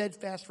and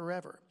steadfast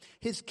forever.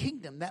 His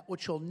kingdom, that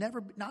which shall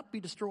never not be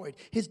destroyed.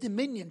 His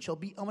dominion shall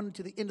be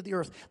unto the end of the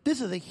earth."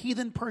 This is a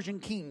heathen Persian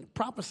king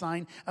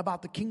prophesying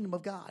about the kingdom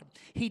of God.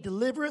 He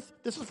delivereth,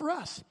 this is for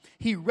us.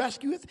 He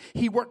rescueth,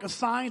 he worketh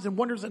signs and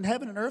wonders in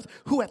heaven and earth.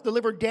 Who hath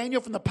delivered Daniel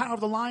from the power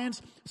of the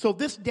lions? So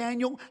this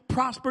Daniel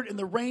prospered in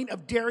the reign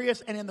of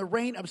Darius and in the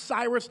reign of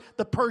Cyrus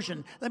the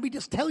Persian. Let me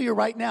just tell you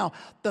right now,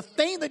 the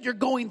thing that you're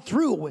going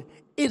through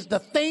is the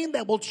thing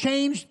that will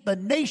change the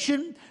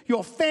nation,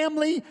 your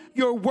family,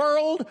 your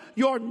world,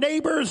 your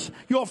neighbors,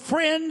 your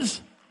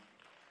friends.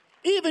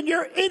 Even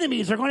your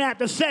enemies are going to have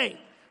to say,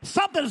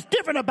 something's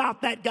different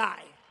about that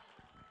guy.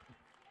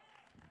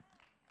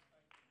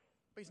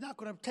 But he's not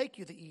going to take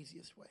you the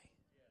easiest way.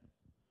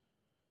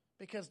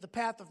 Because the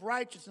path of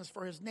righteousness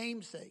for his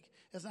name's sake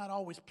is not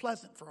always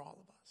pleasant for all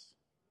of us.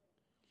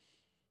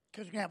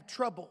 Because you're going to have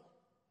trouble.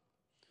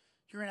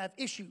 You're going to have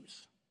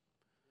issues.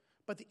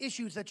 But the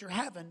issues that you're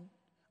having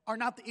are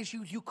not the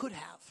issues you could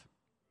have.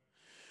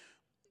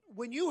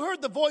 When you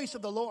heard the voice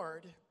of the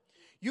Lord,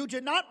 you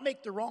did not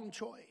make the wrong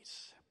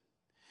choice.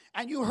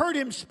 And you heard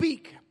him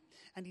speak,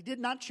 and he did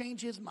not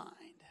change his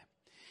mind.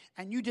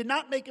 And you did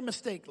not make a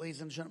mistake, ladies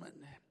and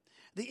gentlemen.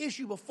 The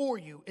issue before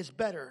you is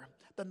better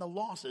than the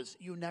losses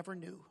you never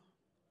knew.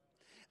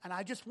 And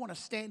I just want to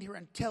stand here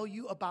and tell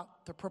you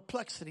about the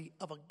perplexity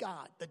of a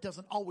God that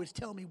doesn't always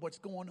tell me what's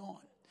going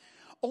on.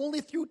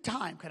 Only through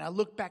time can I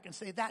look back and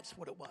say that's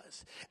what it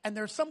was. And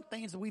there's some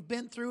things that we've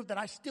been through that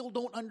I still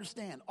don't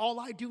understand. All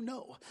I do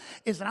know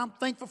is that I'm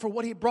thankful for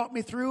what he brought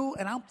me through,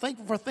 and I'm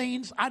thankful for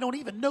things I don't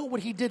even know what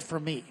he did for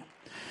me.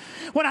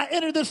 When I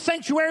entered this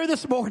sanctuary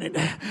this morning,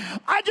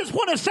 I just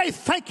want to say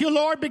thank you,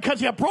 Lord,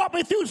 because you brought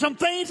me through some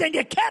things and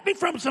you kept me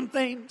from some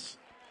things.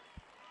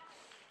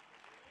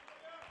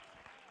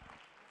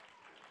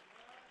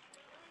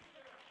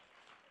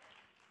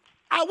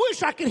 I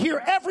wish I could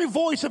hear every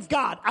voice of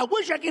God. I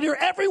wish I could hear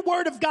every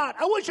word of God.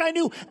 I wish I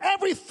knew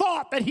every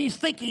thought that he's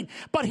thinking.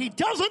 But he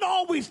doesn't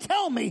always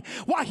tell me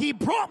why he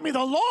brought me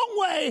the long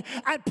way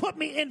and put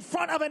me in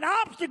front of an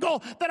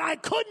obstacle that I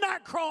could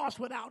not cross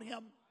without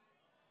him.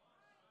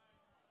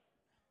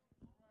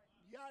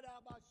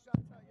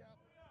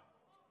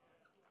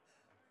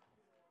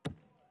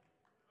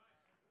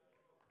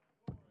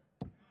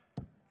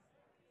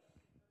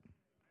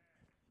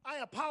 I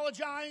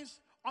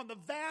apologize on the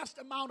vast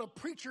amount of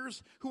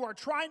preachers who are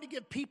trying to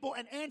give people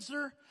an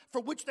answer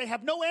for which they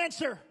have no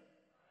answer.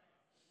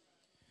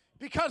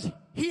 Because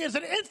he is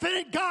an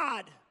infinite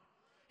God.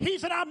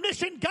 He's an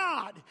omniscient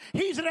God.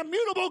 He's an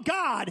immutable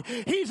God.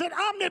 He's an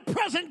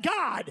omnipresent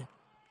God.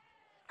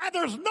 And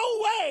there's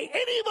no way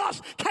any of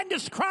us can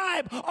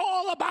describe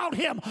all about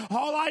him.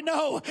 All I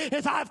know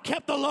is I've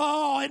kept the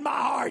law in my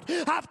heart.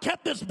 I've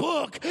kept this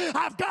book.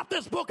 I've got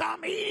this book.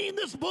 I'm eating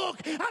this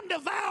book. I'm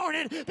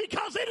devouring it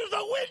because it is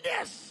a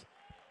witness.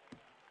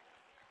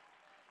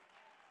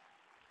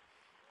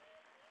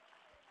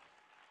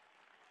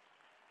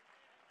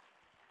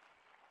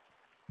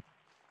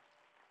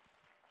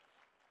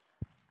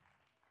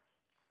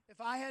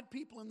 If I had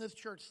people in this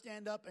church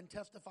stand up and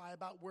testify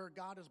about where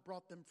God has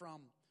brought them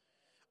from,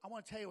 I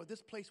want to tell you what,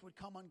 this place would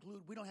come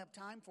unglued. We don't have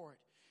time for it.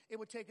 It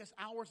would take us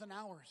hours and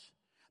hours.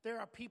 There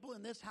are people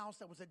in this house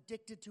that was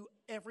addicted to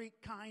every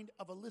kind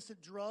of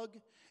illicit drug,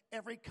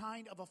 every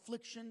kind of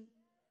affliction,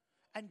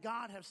 and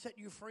God has set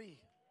you free.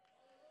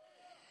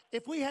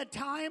 If we had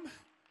time,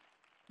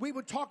 we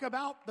would talk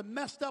about the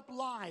messed up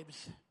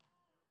lives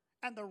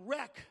and the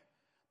wreck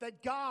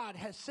that God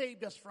has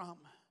saved us from,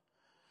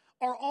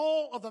 or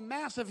all of the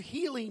massive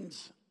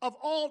healings of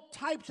all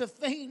types of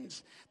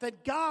things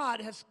that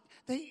God has.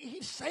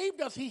 He saved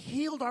us. He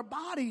healed our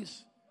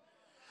bodies.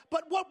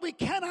 But what we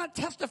cannot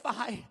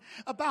testify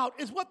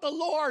about is what the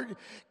Lord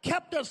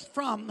kept us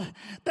from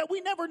that we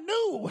never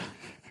knew.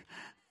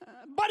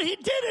 But he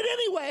did it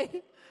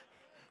anyway.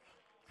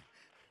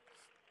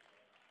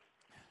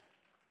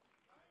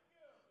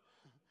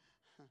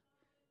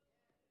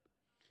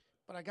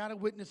 But I got a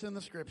witness in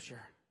the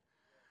scripture.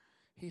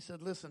 He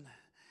said, listen,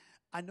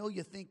 I know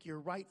you think you're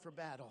right for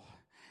battle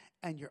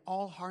and you're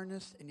all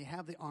harnessed and you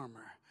have the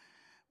armor.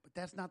 But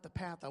that's not the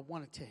path I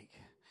want to take.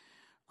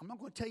 I'm not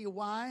going to tell you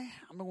why.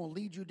 I'm going to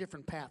lead you a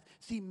different path.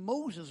 See,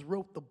 Moses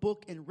wrote the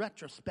book in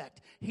retrospect.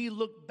 He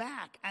looked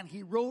back and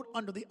he wrote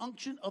under the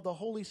unction of the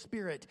Holy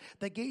Spirit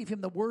that gave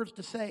him the words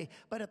to say.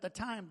 But at the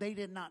time, they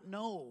did not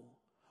know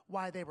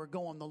why they were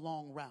going the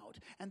long route.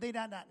 And they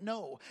did not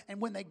know.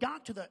 And when they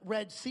got to the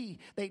Red Sea,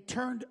 they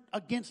turned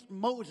against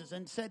Moses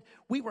and said,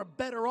 we were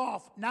better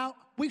off. Now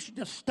we should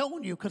just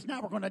stone you because now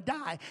we're going to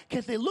die.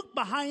 Because they looked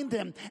behind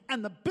them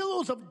and the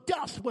billows of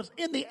dust was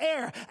in the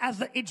air as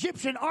the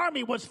Egyptian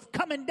army was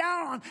coming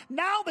down.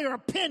 Now they are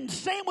pinned,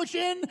 sandwiched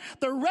in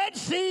the Red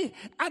Sea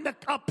and the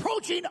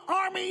approaching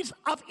armies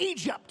of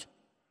Egypt.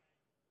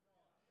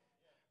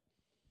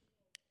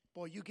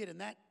 Boy, you get in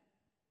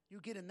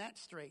that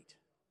straight.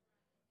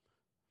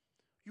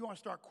 You want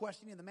to start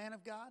questioning the man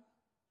of God?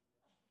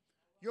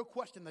 You'll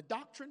question the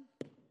doctrine.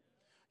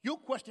 You'll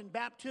question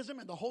baptism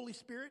and the Holy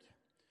Spirit.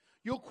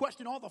 You'll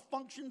question all the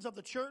functions of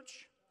the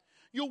church.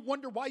 You'll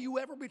wonder why you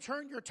ever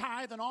return your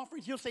tithe and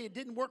offerings. You'll say it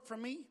didn't work for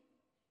me.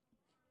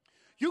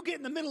 You get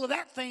in the middle of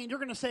that thing, you're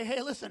going to say,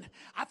 hey, listen,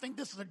 I think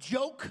this is a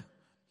joke.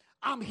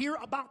 I'm here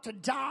about to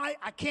die.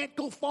 I can't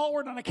go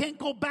forward and I can't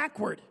go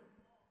backward.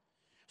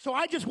 So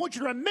I just want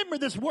you to remember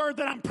this word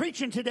that I'm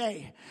preaching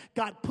today.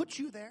 God put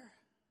you there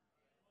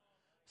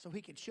so he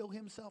could show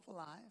himself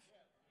alive.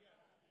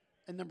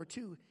 And number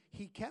two,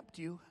 he kept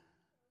you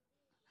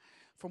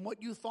from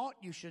what you thought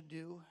you should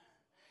do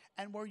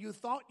and where you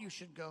thought you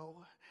should go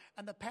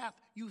and the path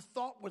you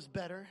thought was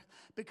better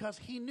because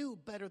he knew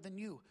better than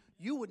you.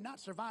 You would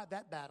not survive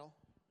that battle.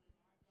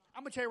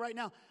 I'm going to tell you right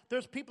now,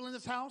 there's people in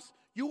this house,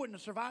 you wouldn't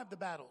have survived the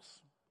battles.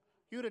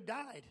 You would have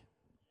died.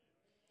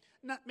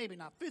 Maybe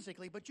not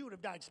physically, but you would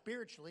have died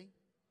spiritually.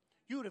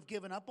 You would have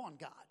given up on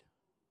God.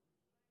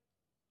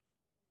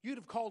 You'd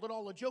have called it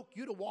all a joke.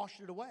 You'd have washed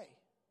it away.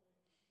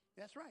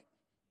 That's right.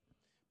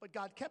 But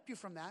God kept you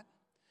from that.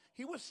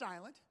 He was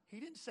silent. He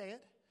didn't say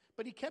it.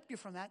 But he kept you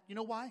from that. You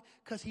know why?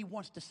 Because he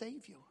wants to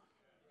save you.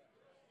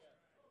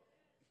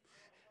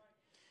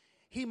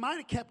 He might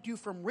have kept you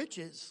from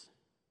riches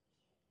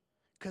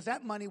because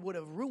that money would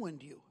have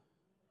ruined you.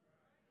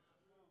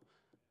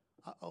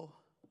 Uh-oh.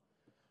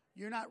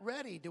 You're not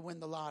ready to win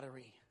the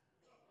lottery.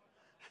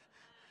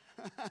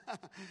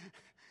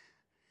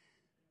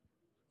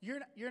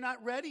 You're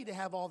not ready to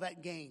have all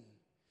that gain.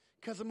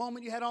 Because the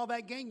moment you had all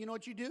that gain, you know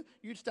what you do?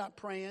 You'd stop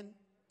praying.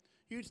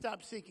 You'd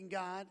stop seeking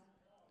God.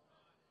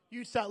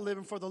 You'd stop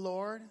living for the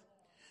Lord.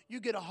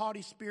 You get a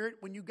haughty spirit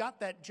when you got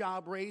that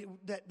job raise,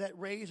 that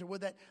raise or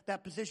with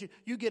that position.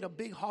 You get a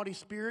big haughty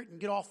spirit and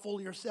get all full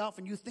of yourself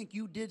and you think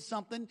you did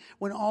something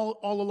when all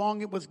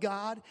along it was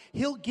God.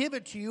 He'll give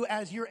it to you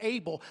as you're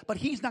able, but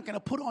he's not going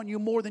to put on you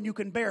more than you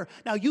can bear.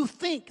 Now you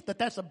think that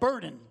that's a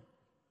burden.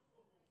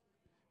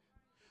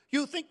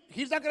 You think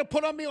he's not going to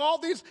put on me all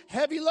these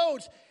heavy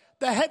loads.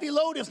 The heavy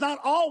load is not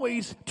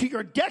always to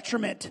your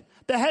detriment.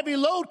 The heavy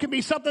load can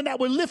be something that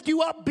will lift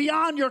you up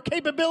beyond your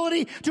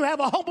capability to have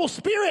a humble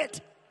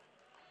spirit.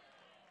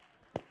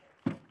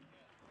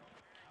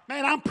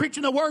 Man, I'm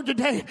preaching the word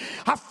today.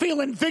 I feel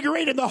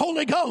invigorated in the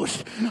Holy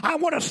Ghost. I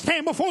want to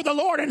stand before the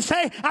Lord and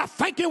say, I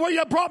thank you where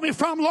you brought me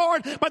from,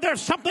 Lord, but there's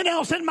something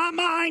else in my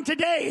mind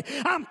today.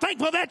 I'm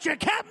thankful that you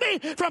kept me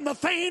from the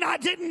thing I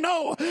didn't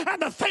know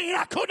and the thing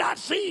I could not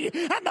see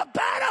and the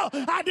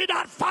battle I did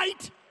not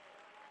fight.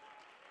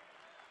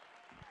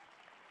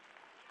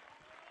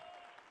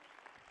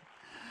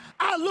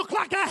 I looked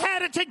like I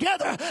had it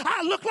together.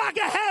 I looked like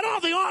I had all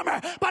the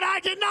armor, but I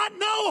did not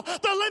know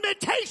the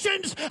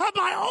limitations of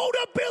my own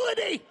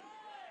ability.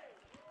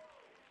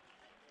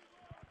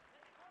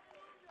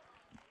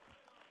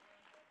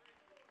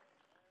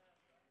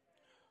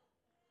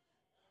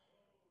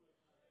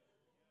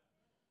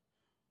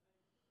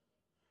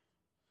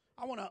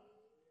 I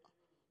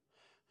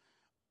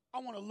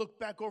want to look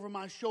back over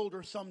my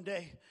shoulder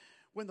someday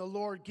when the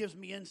Lord gives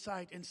me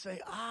insight and say,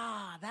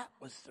 that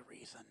was the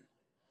reason.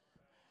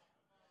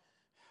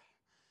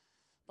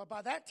 But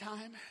by that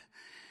time,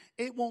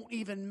 it won't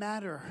even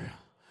matter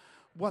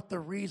what the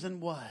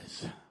reason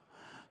was.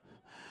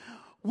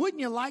 Wouldn't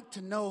you like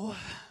to know?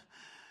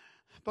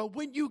 But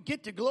when you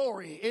get to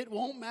glory, it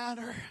won't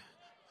matter.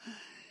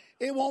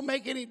 It won't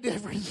make any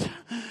difference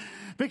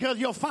because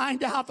you'll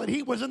find out that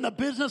he was in the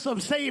business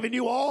of saving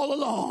you all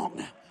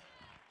along.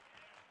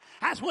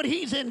 That's what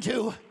he's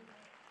into.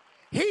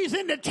 He's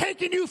into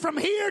taking you from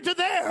here to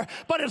there,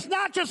 but it's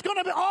not just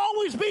going to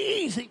always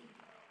be easy.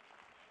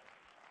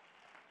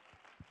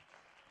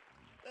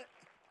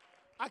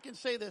 I can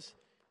say this.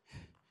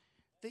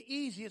 The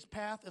easiest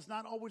path is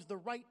not always the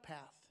right path.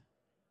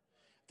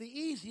 The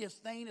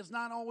easiest thing is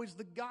not always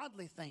the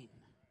godly thing.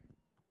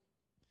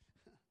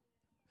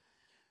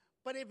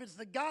 But if it's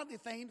the godly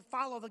thing,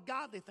 follow the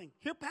godly thing.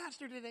 Here,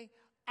 Pastor, today,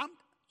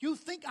 you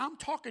think I'm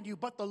talking to you,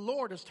 but the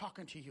Lord is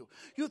talking to you.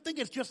 You think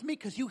it's just me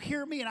because you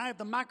hear me and I have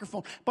the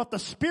microphone, but the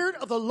Spirit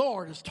of the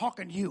Lord is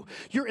talking to you.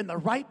 You're in the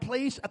right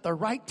place at the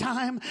right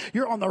time.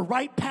 You're on the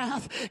right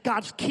path.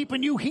 God's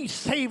keeping you. He's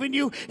saving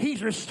you.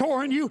 He's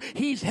restoring you.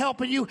 He's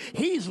helping you.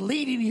 He's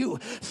leading you.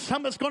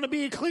 Some it's going to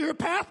be a clear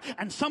path,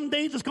 and some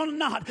days it's going to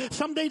not.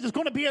 Some days it's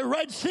going to be a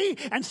Red Sea,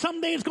 and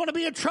some days it's going to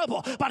be a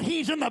trouble. But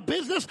he's in the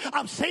business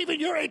of saving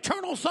your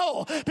eternal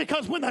soul,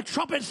 because when the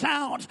trumpet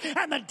sounds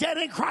and the dead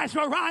in Christ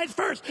will rise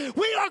first,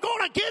 we are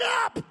going to get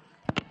up.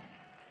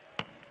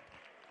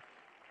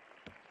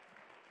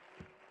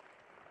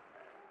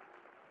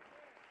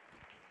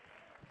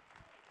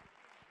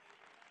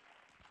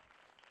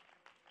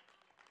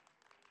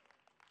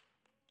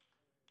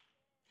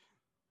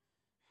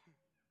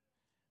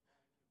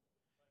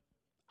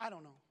 I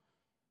don't know.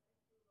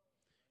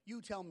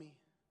 You tell me.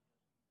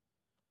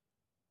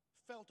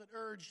 Felt an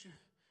urge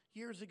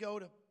years ago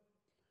to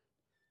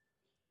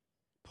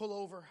pull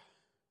over.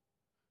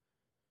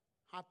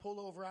 I pulled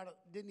over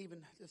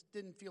just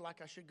didn't feel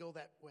like I should go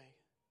that way.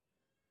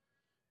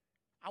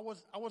 I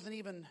wasn't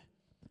even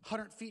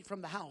 100 feet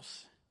from the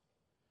house.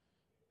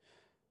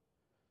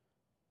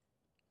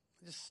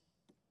 I just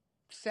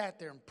sat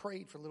there and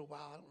prayed for a little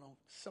while. I don't know,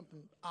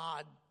 something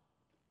odd.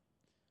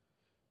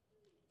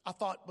 I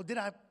thought, well, did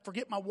I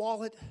forget my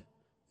wallet?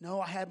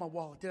 No, I had my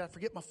wallet. Did I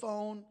forget my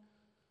phone?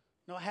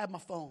 No, I had my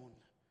phone.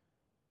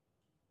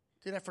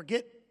 Did I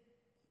forget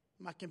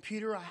my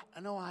computer?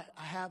 I know I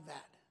have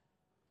that.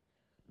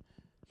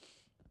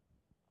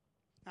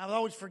 I was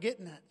always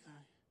forgetting that.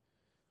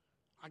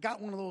 I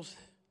got one of those.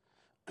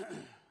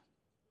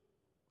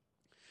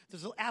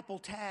 There's an Apple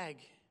tag.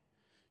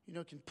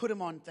 You can put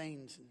them on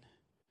things.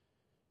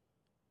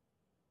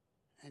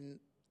 And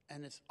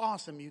it's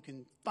awesome. You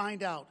can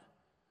find out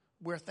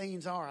where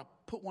things are. I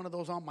put one of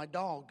those on my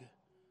dog.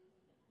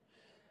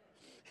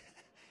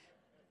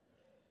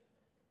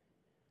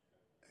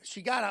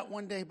 She got out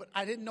one day, but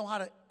I didn't know how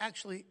to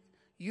actually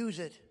use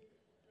it.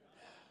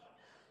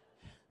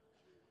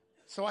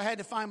 So I had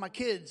to find my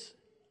kids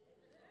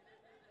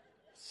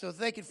so that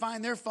they could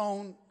find their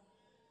phone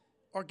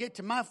or get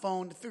to my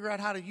phone to figure out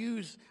how to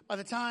use. By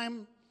the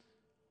time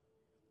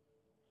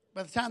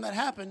that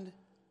happened,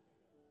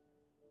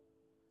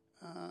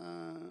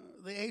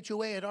 the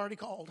HOA had already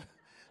called.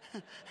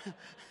 I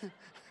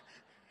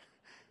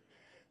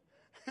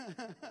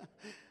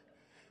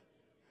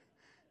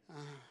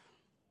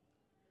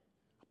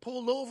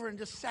pulled over and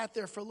just sat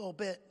there for a little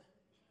bit.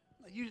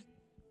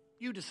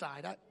 You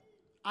decide.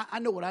 I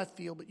know what I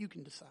feel, but you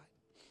can decide.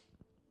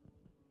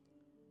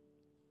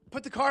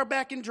 Put the car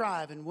back in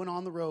drive and went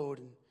on the road.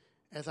 And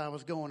as I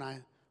was going,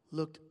 I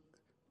looked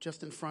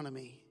just in front of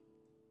me.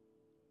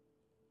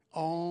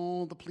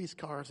 All the police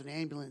cars and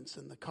ambulance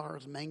and the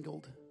cars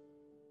mangled.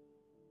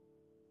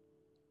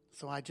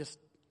 So I just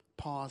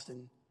paused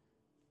and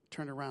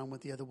turned around,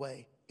 went the other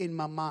way. In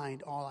my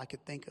mind, all I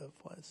could think of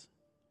was,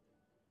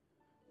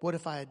 what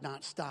if I had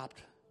not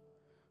stopped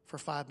for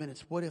 5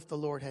 minutes? What if the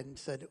Lord hadn't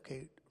said,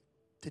 okay,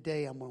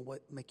 today I'm going to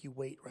make you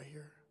wait right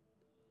here?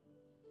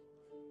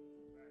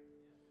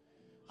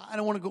 I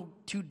don't want to go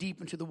too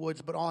deep into the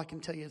woods, but all I can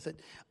tell you is that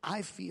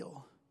I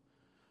feel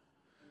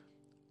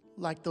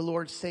like the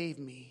Lord saved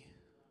me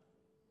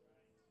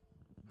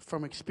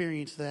from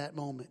experience that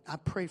moment. I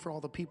pray for all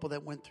the people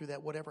that went through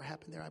that, whatever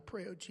happened there. I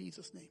pray in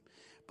Jesus' name.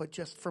 But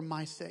just for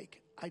my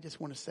sake, I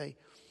just want to say,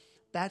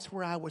 that's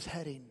where I was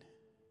heading.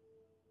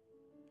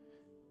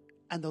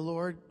 And the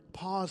Lord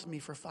paused me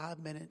for 5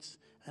 minutes,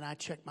 and I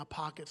checked my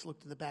pockets,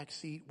 looked in the back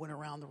seat, went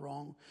around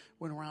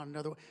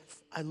another way.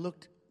 I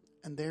looked,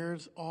 and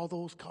there's all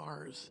those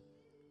cars.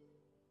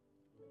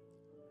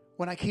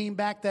 When I came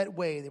back that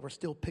way, they were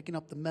still picking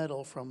up the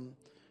metal from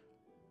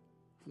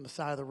the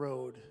side of the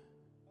road.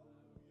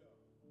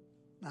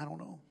 I don't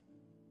know.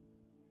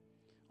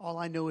 All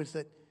I know is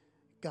that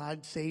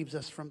God saves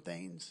us from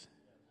things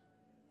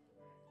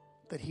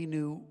that he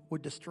knew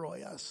would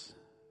destroy us.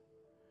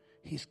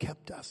 He's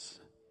kept us.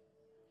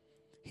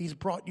 He's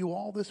brought you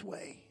all this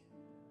way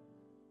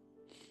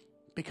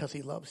because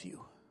he loves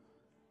you.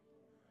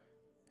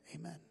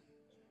 Amen.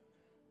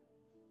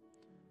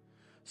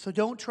 So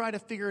don't try to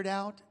figure it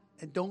out,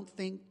 and don't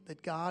think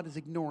that God is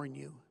ignoring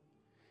you.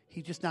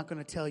 He's just not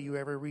going to tell you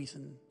every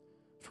reason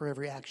for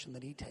every action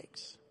that he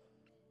takes.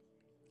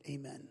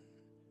 Amen.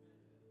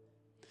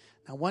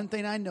 Now, one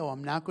thing I know,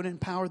 I'm not going to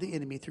empower the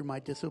enemy through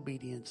my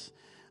disobedience.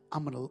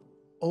 I'm going to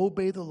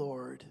obey the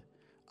Lord.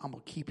 I'm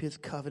going to keep his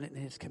covenant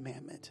and his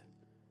commandment.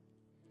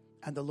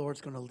 And the Lord's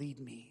going to lead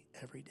me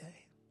every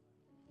day.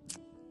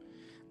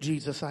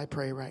 Jesus, I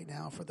pray right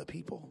now for the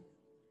people.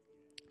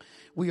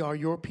 We are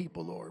your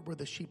people, Lord. We're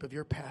the sheep of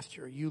your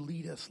pasture. You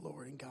lead us,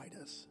 Lord, and guide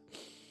us.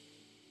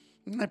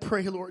 And I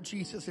pray, Lord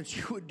Jesus, that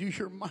you would do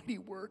your mighty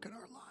work in our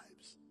lives.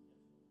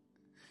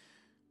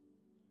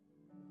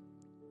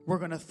 We're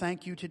going to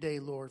thank you today,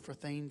 Lord, for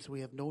things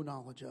we have no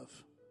knowledge of.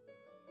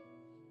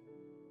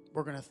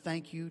 We're going to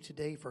thank you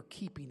today for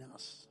keeping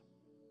us.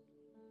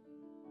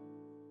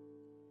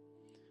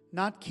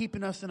 Not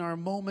keeping us in our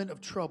moment of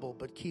trouble,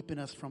 but keeping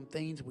us from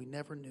things we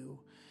never knew.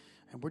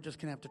 And we're just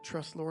going to have to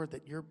trust, Lord,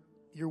 that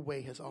your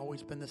way has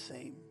always been the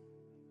same.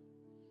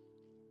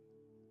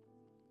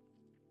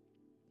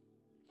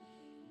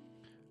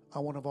 I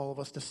want all of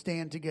us to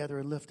stand together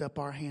and lift up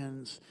our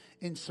hands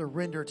in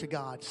surrender to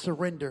God.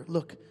 Surrender.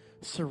 Look,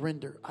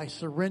 surrender. I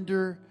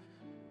surrender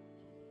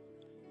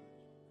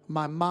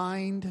my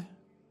mind,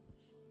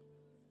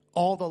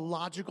 all the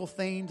logical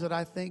things that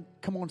I think.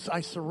 Come on,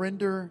 I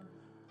surrender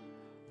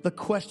the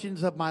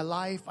questions of my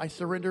life. I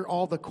surrender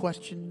all the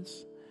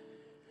questions.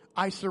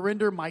 I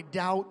surrender my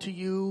doubt to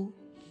you.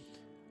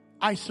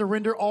 I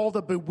surrender all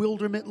the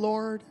bewilderment,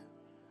 Lord.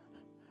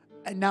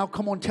 And now,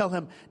 come on, tell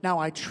him, now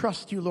I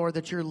trust you, Lord,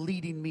 that you're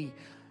leading me.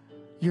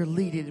 You're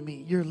leading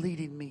me. You're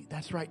leading me.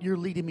 That's right. You're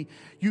leading me.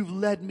 You've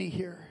led me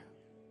here.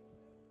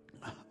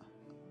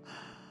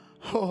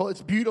 Oh,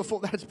 it's beautiful.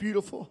 That's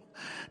beautiful.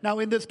 Now,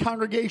 in this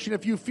congregation,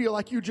 if you feel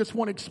like you just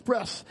want to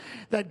express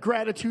that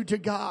gratitude to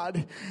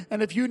God,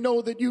 and if you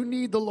know that you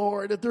need the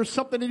Lord, if there's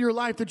something in your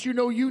life that you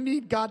know you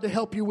need God to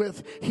help you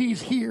with,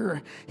 he's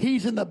here.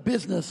 He's in the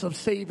business of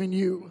saving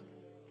you.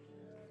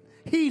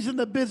 He's in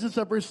the business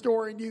of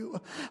restoring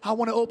you. I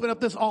want to open up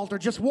this altar.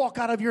 Just walk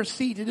out of your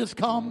seat and just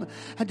come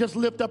and just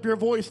lift up your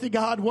voice to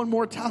God one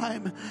more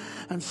time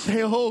and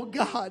say, oh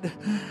God,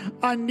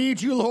 I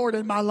need you, Lord,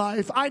 in my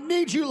life. I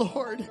need you,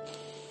 Lord.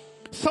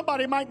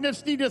 Somebody might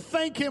just need to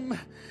thank him.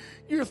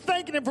 You're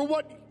thanking him for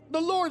what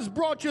the Lord's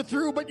brought you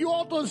through, but you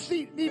also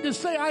need to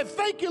say, I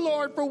thank you,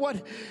 Lord, for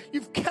what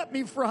you've kept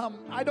me from.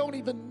 I don't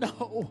even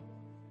know.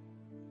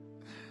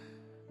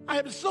 I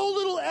have so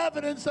little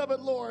evidence of it,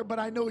 Lord, but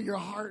I know your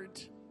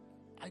heart.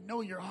 I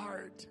know your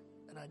heart,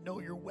 and I know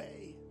your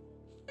way.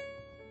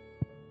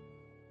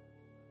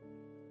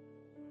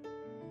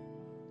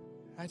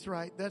 That's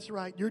right. That's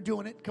right. You're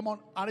doing it. Come on,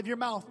 out of your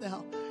mouth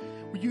now.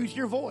 Use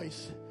your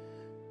voice.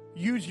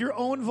 Use your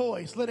own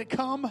voice. Let it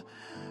come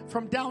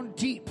from down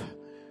deep.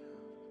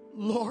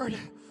 Lord,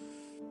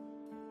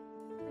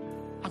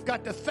 I've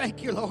got to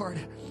thank you, Lord.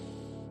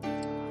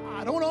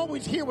 I don't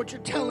always hear what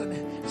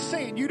you're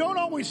saying. You don't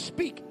always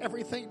speak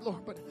everything,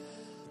 Lord, but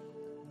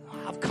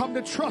I've come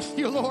to trust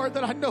you, Lord,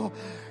 that I know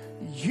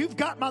you've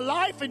got my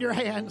life in your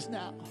hands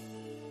now.